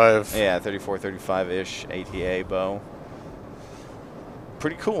 35. Yeah, 34, 35-ish ATA bow.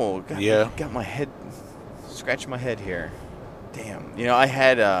 Pretty cool. Got my head, scratch my head here. Damn. I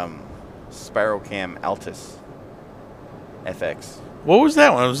had Spirocam Altus FX. What was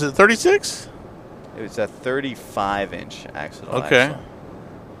that one? Was it 36? It was a 35-inch axle. Okay.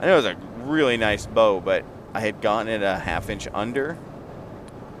 I know it was a really nice bow, but I had gotten it a half-inch under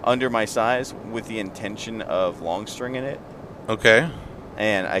my size with the intention of long stringing it. Okay.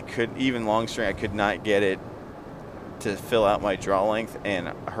 And I could not get it to fill out my draw length and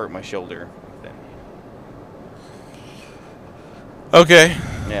hurt my shoulder. Okay.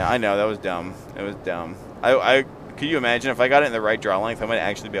 Yeah, I know. That was dumb. It was dumb. Could you imagine if I got it in the right draw length, I might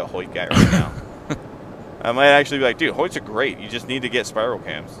actually be a Hoyt guy right now. I might actually be like, dude, Hoyts are great. You just need to get spiral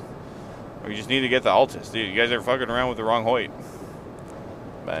cams. Or you just need to get the Altus. Dude, you guys are fucking around with the wrong Hoyt.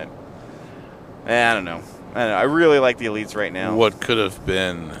 But, I don't know. I really like the Elites right now. What could have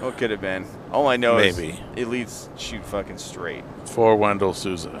been? All I know is Elites shoot fucking straight. For Wendell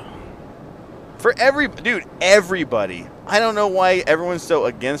Souza. For everybody. I don't know why everyone's so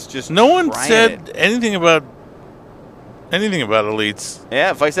against just No one said anything about Elites. Yeah,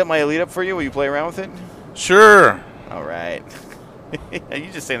 if I set my Elite up for you, will you play around with it? Sure. All right.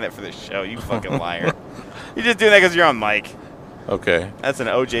 You just saying that for the show, you fucking liar. You're just doing that because you're on mic. Okay. That's an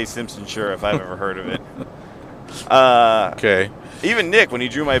O.J. Simpson sure if I've ever heard of it. Okay. Even Nick, when he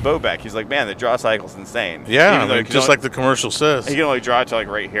drew my bow back, he's like, man, the draw cycle's insane. Yeah, just like the commercial says. He can only draw it to like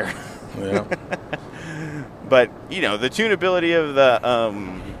right here. Yeah. But, the tunability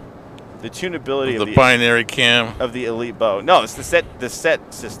of the binary cam of the Elite bow. No, it's the set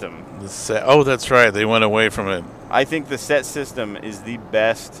system. Oh, that's right. They went away from it. I think the set system is the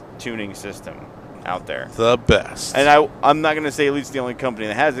best tuning system. out there. The best. And I'm not going to say Elite's the only company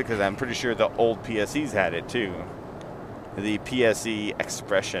that has it because I'm pretty sure the old PSEs had it too. The PSE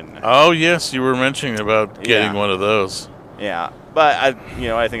Expression. Oh, yes. You were mentioning about getting one of those. Yeah. But,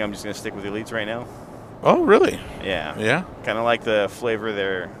 I think I'm just going to stick with Elites right now. Oh, really? Yeah. Yeah? Kind of like the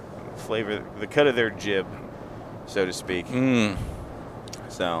the cut of their jib, so to speak.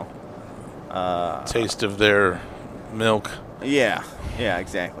 So. Taste of their milk. Yeah,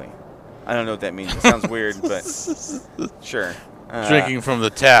 exactly. I don't know what that means. It sounds weird, but sure. Drinking from the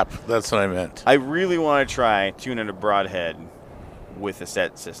tap, that's what I meant. I really want to try tuning a broadhead with a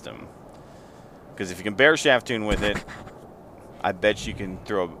set system. Because if you can bare shaft tune with it, I bet you can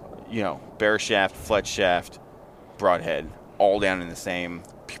throw, bare shaft, fletch shaft, broadhead, all down in the same,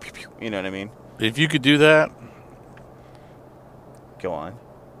 pew, pew, pew, you know what I mean? If you could do that, go on.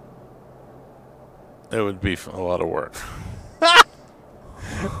 It would be a lot of work.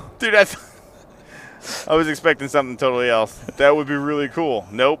 Dude, I was expecting something totally else. That would be really cool.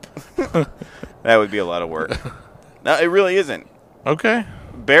 Nope. That would be a lot of work. No, it really isn't. Okay.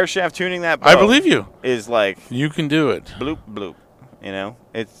 Bare shaft tuning that bow, I believe you. Is like you can do it. Bloop bloop.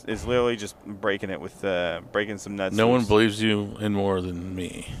 It's literally just breaking it with breaking some nuts. No one believes you in more than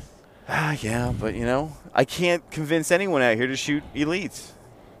me. Yeah, but I can't convince anyone out here to shoot Elites.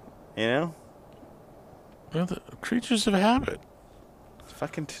 Well, the creatures of habit. It's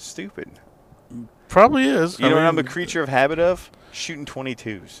fucking stupid. Probably is. You know what I'm a creature of habit of? Shooting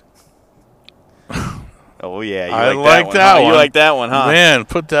 22s. Oh, yeah. I like that one. You like that one, huh? Man,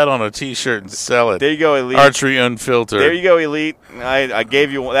 put that on a T-shirt and sell it. There you go, Elite. Archery Unfiltered. There you go, Elite. I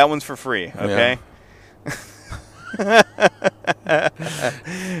gave you that one's for free, okay? Yeah.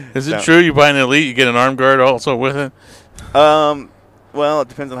 Is it true you buy an Elite, you get an arm guard also with it? Well, it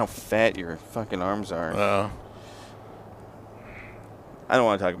depends on how fat your fucking arms are. I don't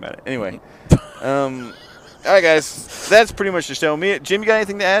want to talk about it. Anyway. All right, guys. That's pretty much the show. Jim, you got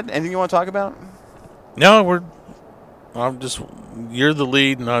anything to add? Anything you want to talk about? No, you're the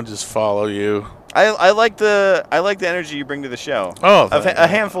lead, and I'll just follow you. I like the energy you bring to the show. Oh, a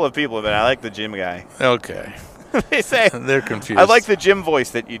handful of people, but I like the Jim guy. Okay. They say they're confused. I like the Jim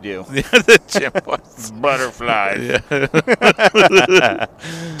voice that you do. The Jim voice. Butterflies. Yeah.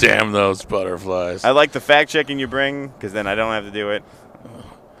 Damn those butterflies. I like the fact checking you bring because then I don't have to do it.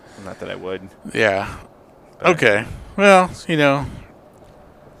 Not that I would. Yeah. But okay. Well,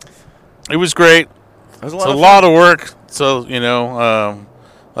 it was great. It was a lot of work. So,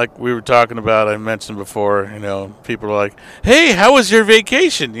 like we were talking about, I mentioned before, people are like, hey, how was your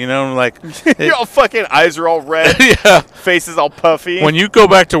vacation? Like. Your all fucking eyes are all red. Yeah. Faces all puffy. When you go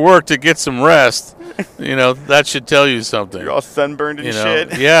back to work to get some rest, that should tell you something. You're all sunburned and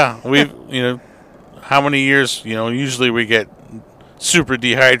shit. Yeah. How many years, usually we get super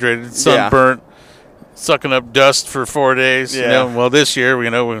dehydrated, sunburnt, sucking up dust for 4 days. Yeah. Well, this year, we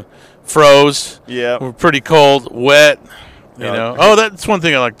froze. Yeah. We're pretty cold, wet. Oh, that's one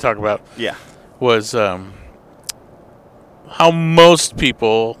thing I like to talk about. Yeah. Was how most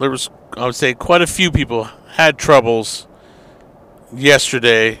people, I would say quite a few people had troubles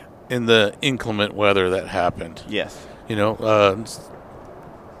yesterday in the inclement weather that happened. Yes.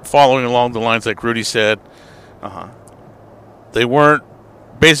 Following along the lines like Rudy said. Uh-huh. They weren't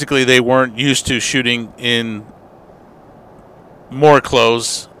used to shooting in more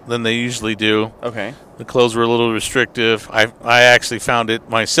clothes than they usually do. Okay. The clothes were a little restrictive. I actually found it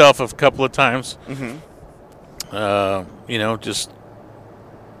myself a couple of times. Mm-hmm.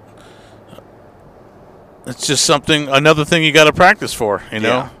 It's just another thing you got to practice for,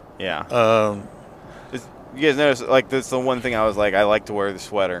 Yeah. Yeah. You guys notice, this is the one thing I was like, I like to wear the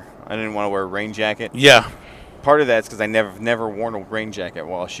sweater. I didn't want to wear a rain jacket. Yeah. Part of that's because I never worn a rain jacket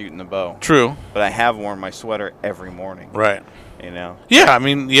while shooting the bow. True. But I have worn my sweater every morning. Right.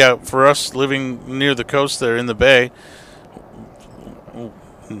 Yeah, for us living near the coast there in the bay,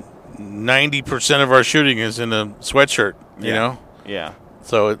 90% of our shooting is in a sweatshirt, you know? Yeah.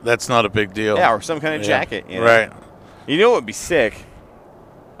 So that's not a big deal. Yeah, or some kind of jacket. Right. You know what would be sick?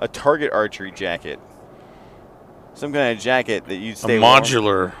 A target archery jacket. Some kind of jacket that you'd stay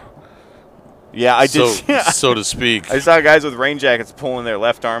modular. Warm. Yeah, I did. So to speak. I saw guys with rain jackets pulling their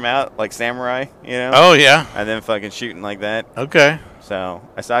left arm out like samurai, Oh, yeah. And then fucking shooting like that. Okay. So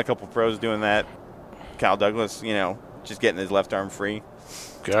I saw a couple pros doing that. Kyle Douglas, just getting his left arm free.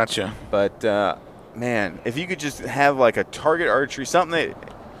 Gotcha. But, man, if you could just have like a target archery, something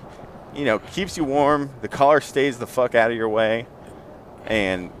that, keeps you warm, the collar stays the fuck out of your way,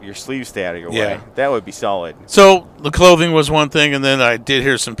 and your sleeves stay out of your way, that would be solid. So the clothing was one thing, and then I did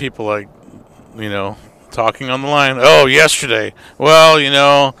hear some people talking on the line. Oh, yesterday.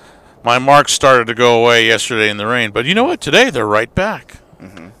 Well, my marks started to go away yesterday in the rain. But you know what? Today they're right back.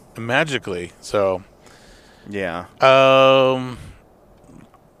 Magically. So, yeah.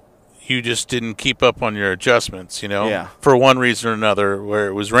 You just didn't keep up on your adjustments, Yeah. for one reason or another, where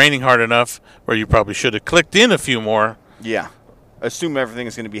it was raining hard enough where you probably should have clicked in a few more. Yeah. Assume everything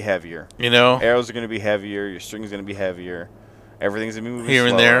is going to be heavier. Arrows are going to be heavier. Your string is going to be heavier. Everything's going to be moving here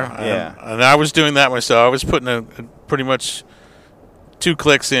slower. And there. Yeah. And I was doing that myself. I was putting a pretty much 2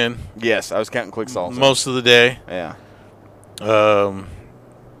 clicks in. Yes, I was counting clicks also. Most of the day. Yeah.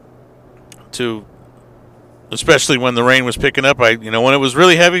 Especially when the rain was picking up, when it was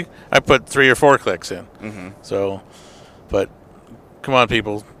really heavy, I put 3 or 4 clicks in. So, but come on,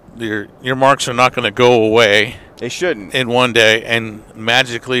 people, your marks are not going to go away. They shouldn't. In one day and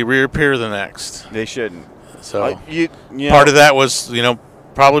magically reappear the next. They shouldn't. So part of that was,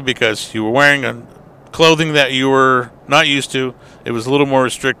 probably because you were wearing clothing that you were not used to. It was a little more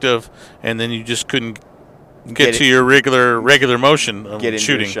restrictive, and then you just couldn't get to your regular motion of get into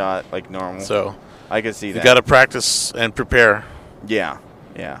shooting. A shot like normal. So I could see that. You got to practice and prepare. Yeah,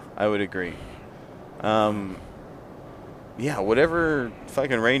 I would agree. Whatever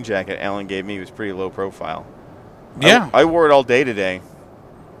fucking rain jacket Alan gave me was pretty low profile. Yeah. I wore it all day today.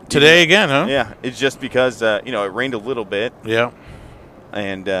 Today again, huh? Yeah, it's just because, it rained a little bit. Yeah.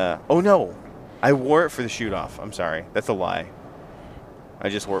 And, no, I wore it for the shoot-off. I'm sorry. That's a lie. I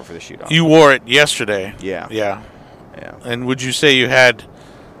just wore it for the shoot-off. You wore it yesterday. Yeah. Yeah. And would you say you had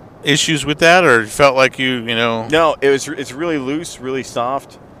issues with that, or felt like No, it's really loose, really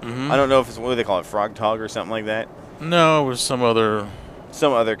soft. I don't know if it's, what do they call it, frog tog or something like that? No, it was some other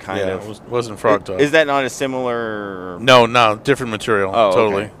kind of. It wasn't frog tog. Is that not a similar? No, different material. Oh,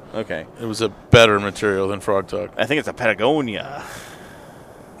 totally. Okay. It was a better material than frog tog. I think it's a Patagonia.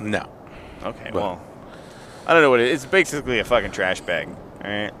 No. Okay, well, I don't know what it is. It's basically a fucking trash bag,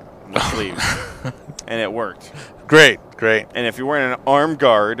 all right? With sleeves. And it worked. Great. And if you're wearing an arm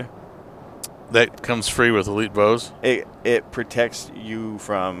guard, that comes free with Elite Bows. It protects you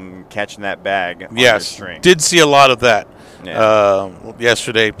from catching that bag on your string. Did see a lot of that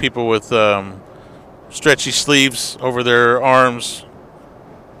yesterday. People with stretchy sleeves over their arms,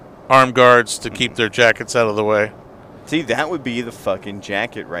 arm guards to keep their jackets out of the way. See, that would be the fucking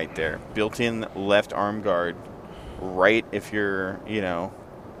jacket right there. Built-in left arm guard. Right if you're,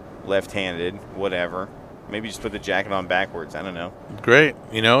 left-handed, whatever. Maybe just put the jacket on backwards. I don't know. Great.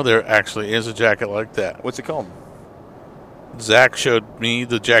 There actually is a jacket like that. What's it called? Zach showed me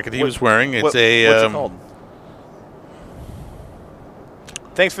the jacket he was wearing. It's what's it called?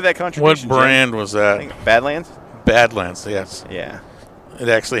 Thanks for that contribution. What brand was that? Badlands? Badlands, yes. Yeah. It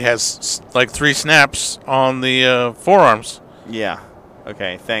actually has like 3 snaps on the forearms. Yeah.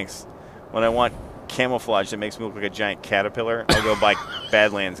 Okay, thanks. When I want camouflage that makes me look like a giant caterpillar, I go buy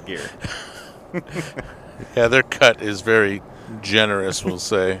Badlands gear. Yeah, their cut is very generous, we'll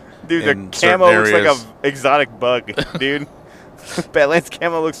say. Dude, their camo looks like an exotic bug, dude. Badlands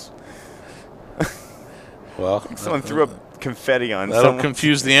camo looks like someone threw up confetti on that'll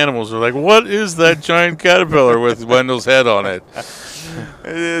confuse the animals. They're like, what is that giant caterpillar with Wendell's head on it?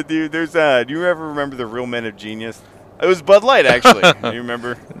 Dude, there's do you ever remember the Real Men of Genius? It was Bud Light, actually. Do you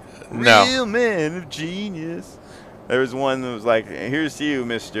remember? No. Real Men of Genius. There was one that was like, here's to you,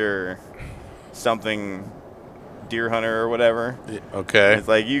 Mr. something deer hunter or whatever. Okay. And it's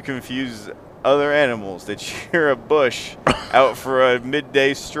like, you confuse other animals that you're a bush out for a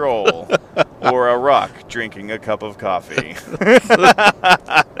midday stroll or a rock drinking a cup of coffee.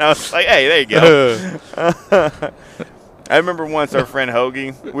 I was like, hey, there you go. I remember once our friend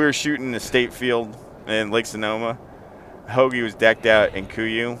Hoagie, we were shooting the state field in Lake Sonoma. Hoagie was decked out in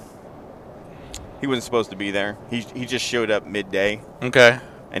Kuyu. He wasn't supposed to be there. He just showed up midday. Okay.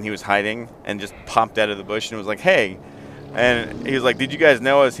 And he was hiding and just popped out of the bush and was like, hey. And he was like, did you guys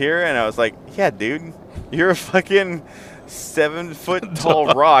know I was here? And I was like, yeah, dude. You're a fucking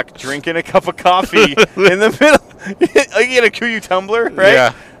 7-foot-tall rock drinking a cup of coffee in the middle. Like, you had a Kuyu tumbler, right?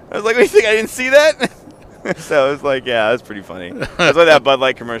 Yeah. I was like, what do you think? I didn't see that? So I was like, yeah, that's pretty funny. That's why that Bud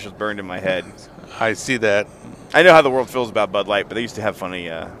Light commercial's burned in my head. I see that. I know how the world feels about Bud Light, but they used to have funny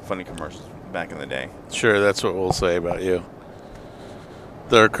commercials back in the day. Sure, that's what we'll say about you.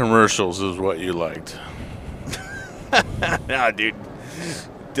 Their commercials is what you liked. No, dude.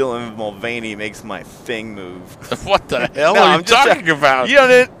 Dylan Mulvaney makes my thing move. What the hell are you talking about? You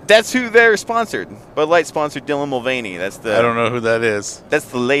know, that's who they're sponsored. Bud Light sponsored Dylan Mulvaney. That's the. I don't know who that is. That's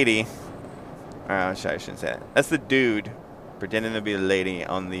the lady. I shouldn't say that. That's the dude pretending to be the lady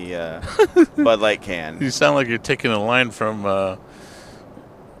on the Bud Light can. You sound like you're taking a line from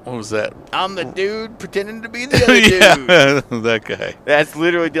What was that? I'm the dude pretending to be the other dude. That guy. That's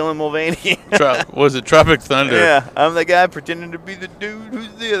literally Dylan Mulvaney. Was it Tropic Thunder? Yeah, I'm the guy pretending to be the dude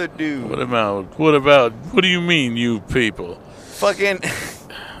who's the other dude. What do you mean, you people? Fucking,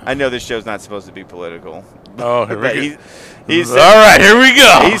 I know this show's not supposed to be political. Oh, here we go. He's all right, here we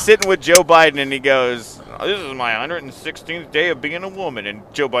go. He's sitting with Joe Biden, and he goes, "This is my 116th day of being a woman." And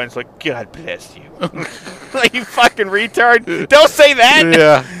Joe Biden's like, "God bless you." Like, you fucking retard. Don't say that.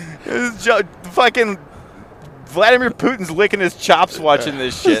 Yeah. Fucking Vladimir Putin's licking his chops watching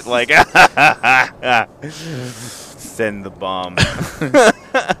this shit. Like, send the bomb.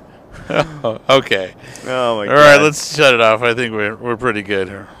 Okay. Oh, my God. All right, let's shut it off. I think we're pretty good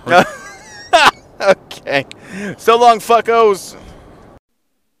here. Okay. So long, fuckos.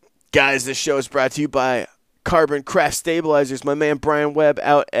 Guys, this show is brought to you by Carbon Craft Stabilizers. My man Brian Webb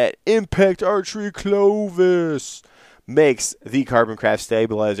out at Impact Archery Clovis makes the Carbon Craft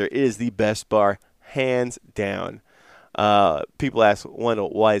Stabilizer. It is the best bar, hands down. People ask,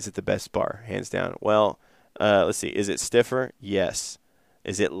 Wendell, why is it the best bar, hands down? Well, let's see. Is it stiffer? Yes.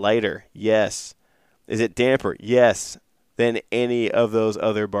 Is it lighter? Yes. Is it damper? Yes. Than any of those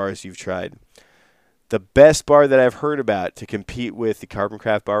other bars you've tried. The best bar that I've heard about to compete with the Carbon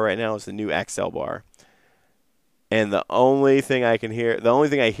Craft bar right now is the new Axel bar. And the only thing I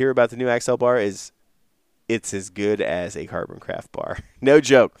hear about the new Axel bar is it's as good as a Carbon Craft bar. No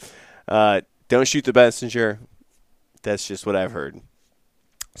joke. Don't shoot the messenger. That's just what I've heard.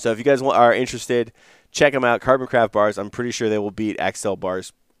 So if you guys are interested, check them out. Carbon Craft bars. I'm pretty sure they will beat Axel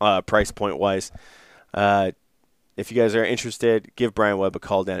bars price point wise. If you guys are interested, give Brian Webb a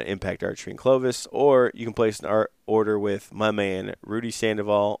call down at Impact Archery in Clovis, or you can place an order with my man Rudy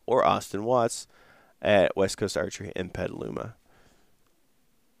Sandoval or Austin Watts at West Coast Archery in Petaluma.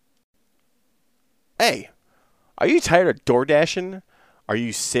 Hey, are you tired of door dashing? Are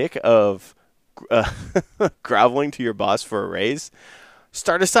you sick of groveling to your boss for a raise?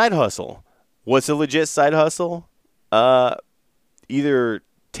 Start a side hustle. What's a legit side hustle? Either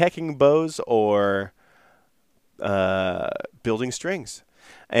teching bows or building strings.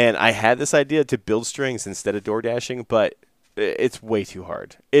 And I had this idea to build strings instead of door dashing, but it's way too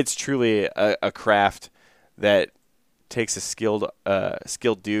hard. It's truly a craft that takes a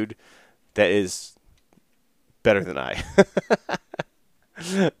skilled dude that is better than I.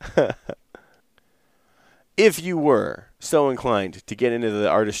 If you were so inclined to get into the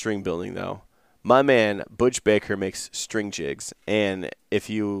art of string building, though, my man Butch Baker makes string jigs. And if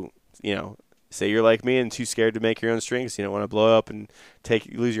you say you're like me and too scared to make your own strings, you don't want to blow up and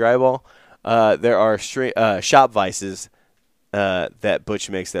lose your eyeball, there are shop vices that Butch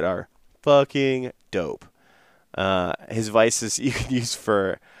makes that are fucking dope. His vices you can use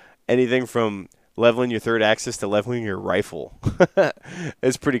for anything from leveling your third axis to leveling your rifle.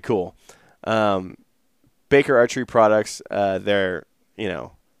 It's pretty cool. Baker Archery Products, they're,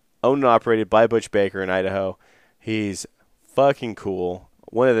 owned and operated by Butch Baker in Idaho. He's fucking cool.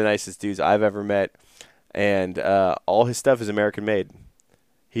 One of the nicest dudes I've ever met. And all his stuff is American made.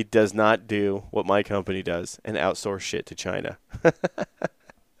 He does not do what my company does and outsource shit to China.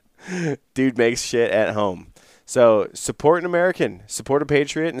 Dude makes shit at home. So support an American, support a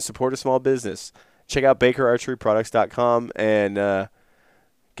patriot, and support a small business. Check out BakerArcheryProducts.com and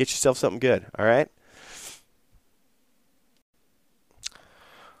get yourself something good, all right?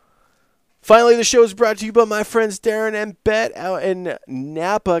 Finally, the show is brought to you by my friends Darren and Bet out in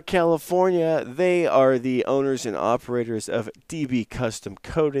Napa, California. They are the owners and operators of DB Custom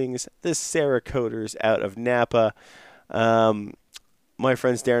Coatings, the Cerakoaters out of Napa. My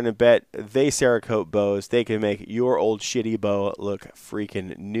friends Darren and Bet, they Cerakote bows. They can make your old shitty bow look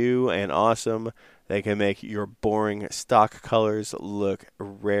freaking new and awesome. They can make your boring stock colors look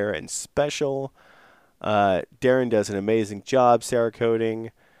rare and special. Darren does an amazing job Cerakoting.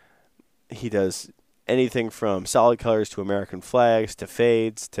 He does anything from solid colors to American flags to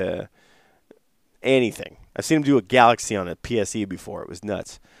fades to anything. I've seen him do a galaxy on a PSE before. It was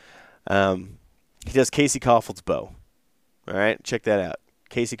nuts. He does Casey Kaufhold's bow. All right, check that out.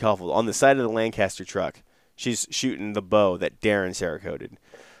 Casey Kaufhold on the side of the Lancaster truck. She's shooting the bow that Darren Cerakoted.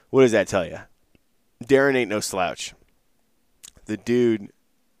 What does that tell you? Darren ain't no slouch. The dude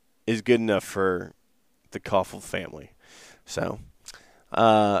is good enough for the Kaufhold family. So,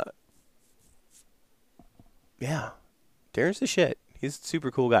 yeah, Darren's the shit. He's a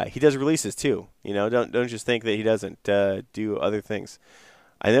super cool guy. He does releases too. Don't just think that he doesn't do other things.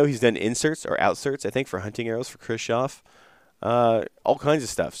 I know he's done inserts or outserts, I think, for hunting arrows for Chris Schaff. All kinds of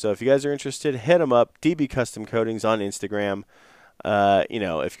stuff. So if you guys are interested, hit him up. DB Custom Coatings on Instagram.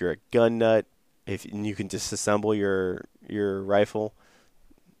 If you're a gun nut, if you can disassemble your rifle,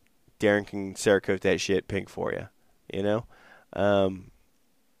 Darren can Cerakote that shit pink for you. You know,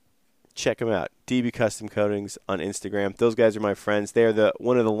 check them out. DB Custom Coatings on Instagram. Those guys are my friends. They're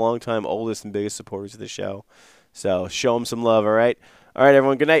one of the longtime, oldest, and biggest supporters of the show. So show them some love. All right,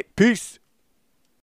 everyone. Good night. Peace.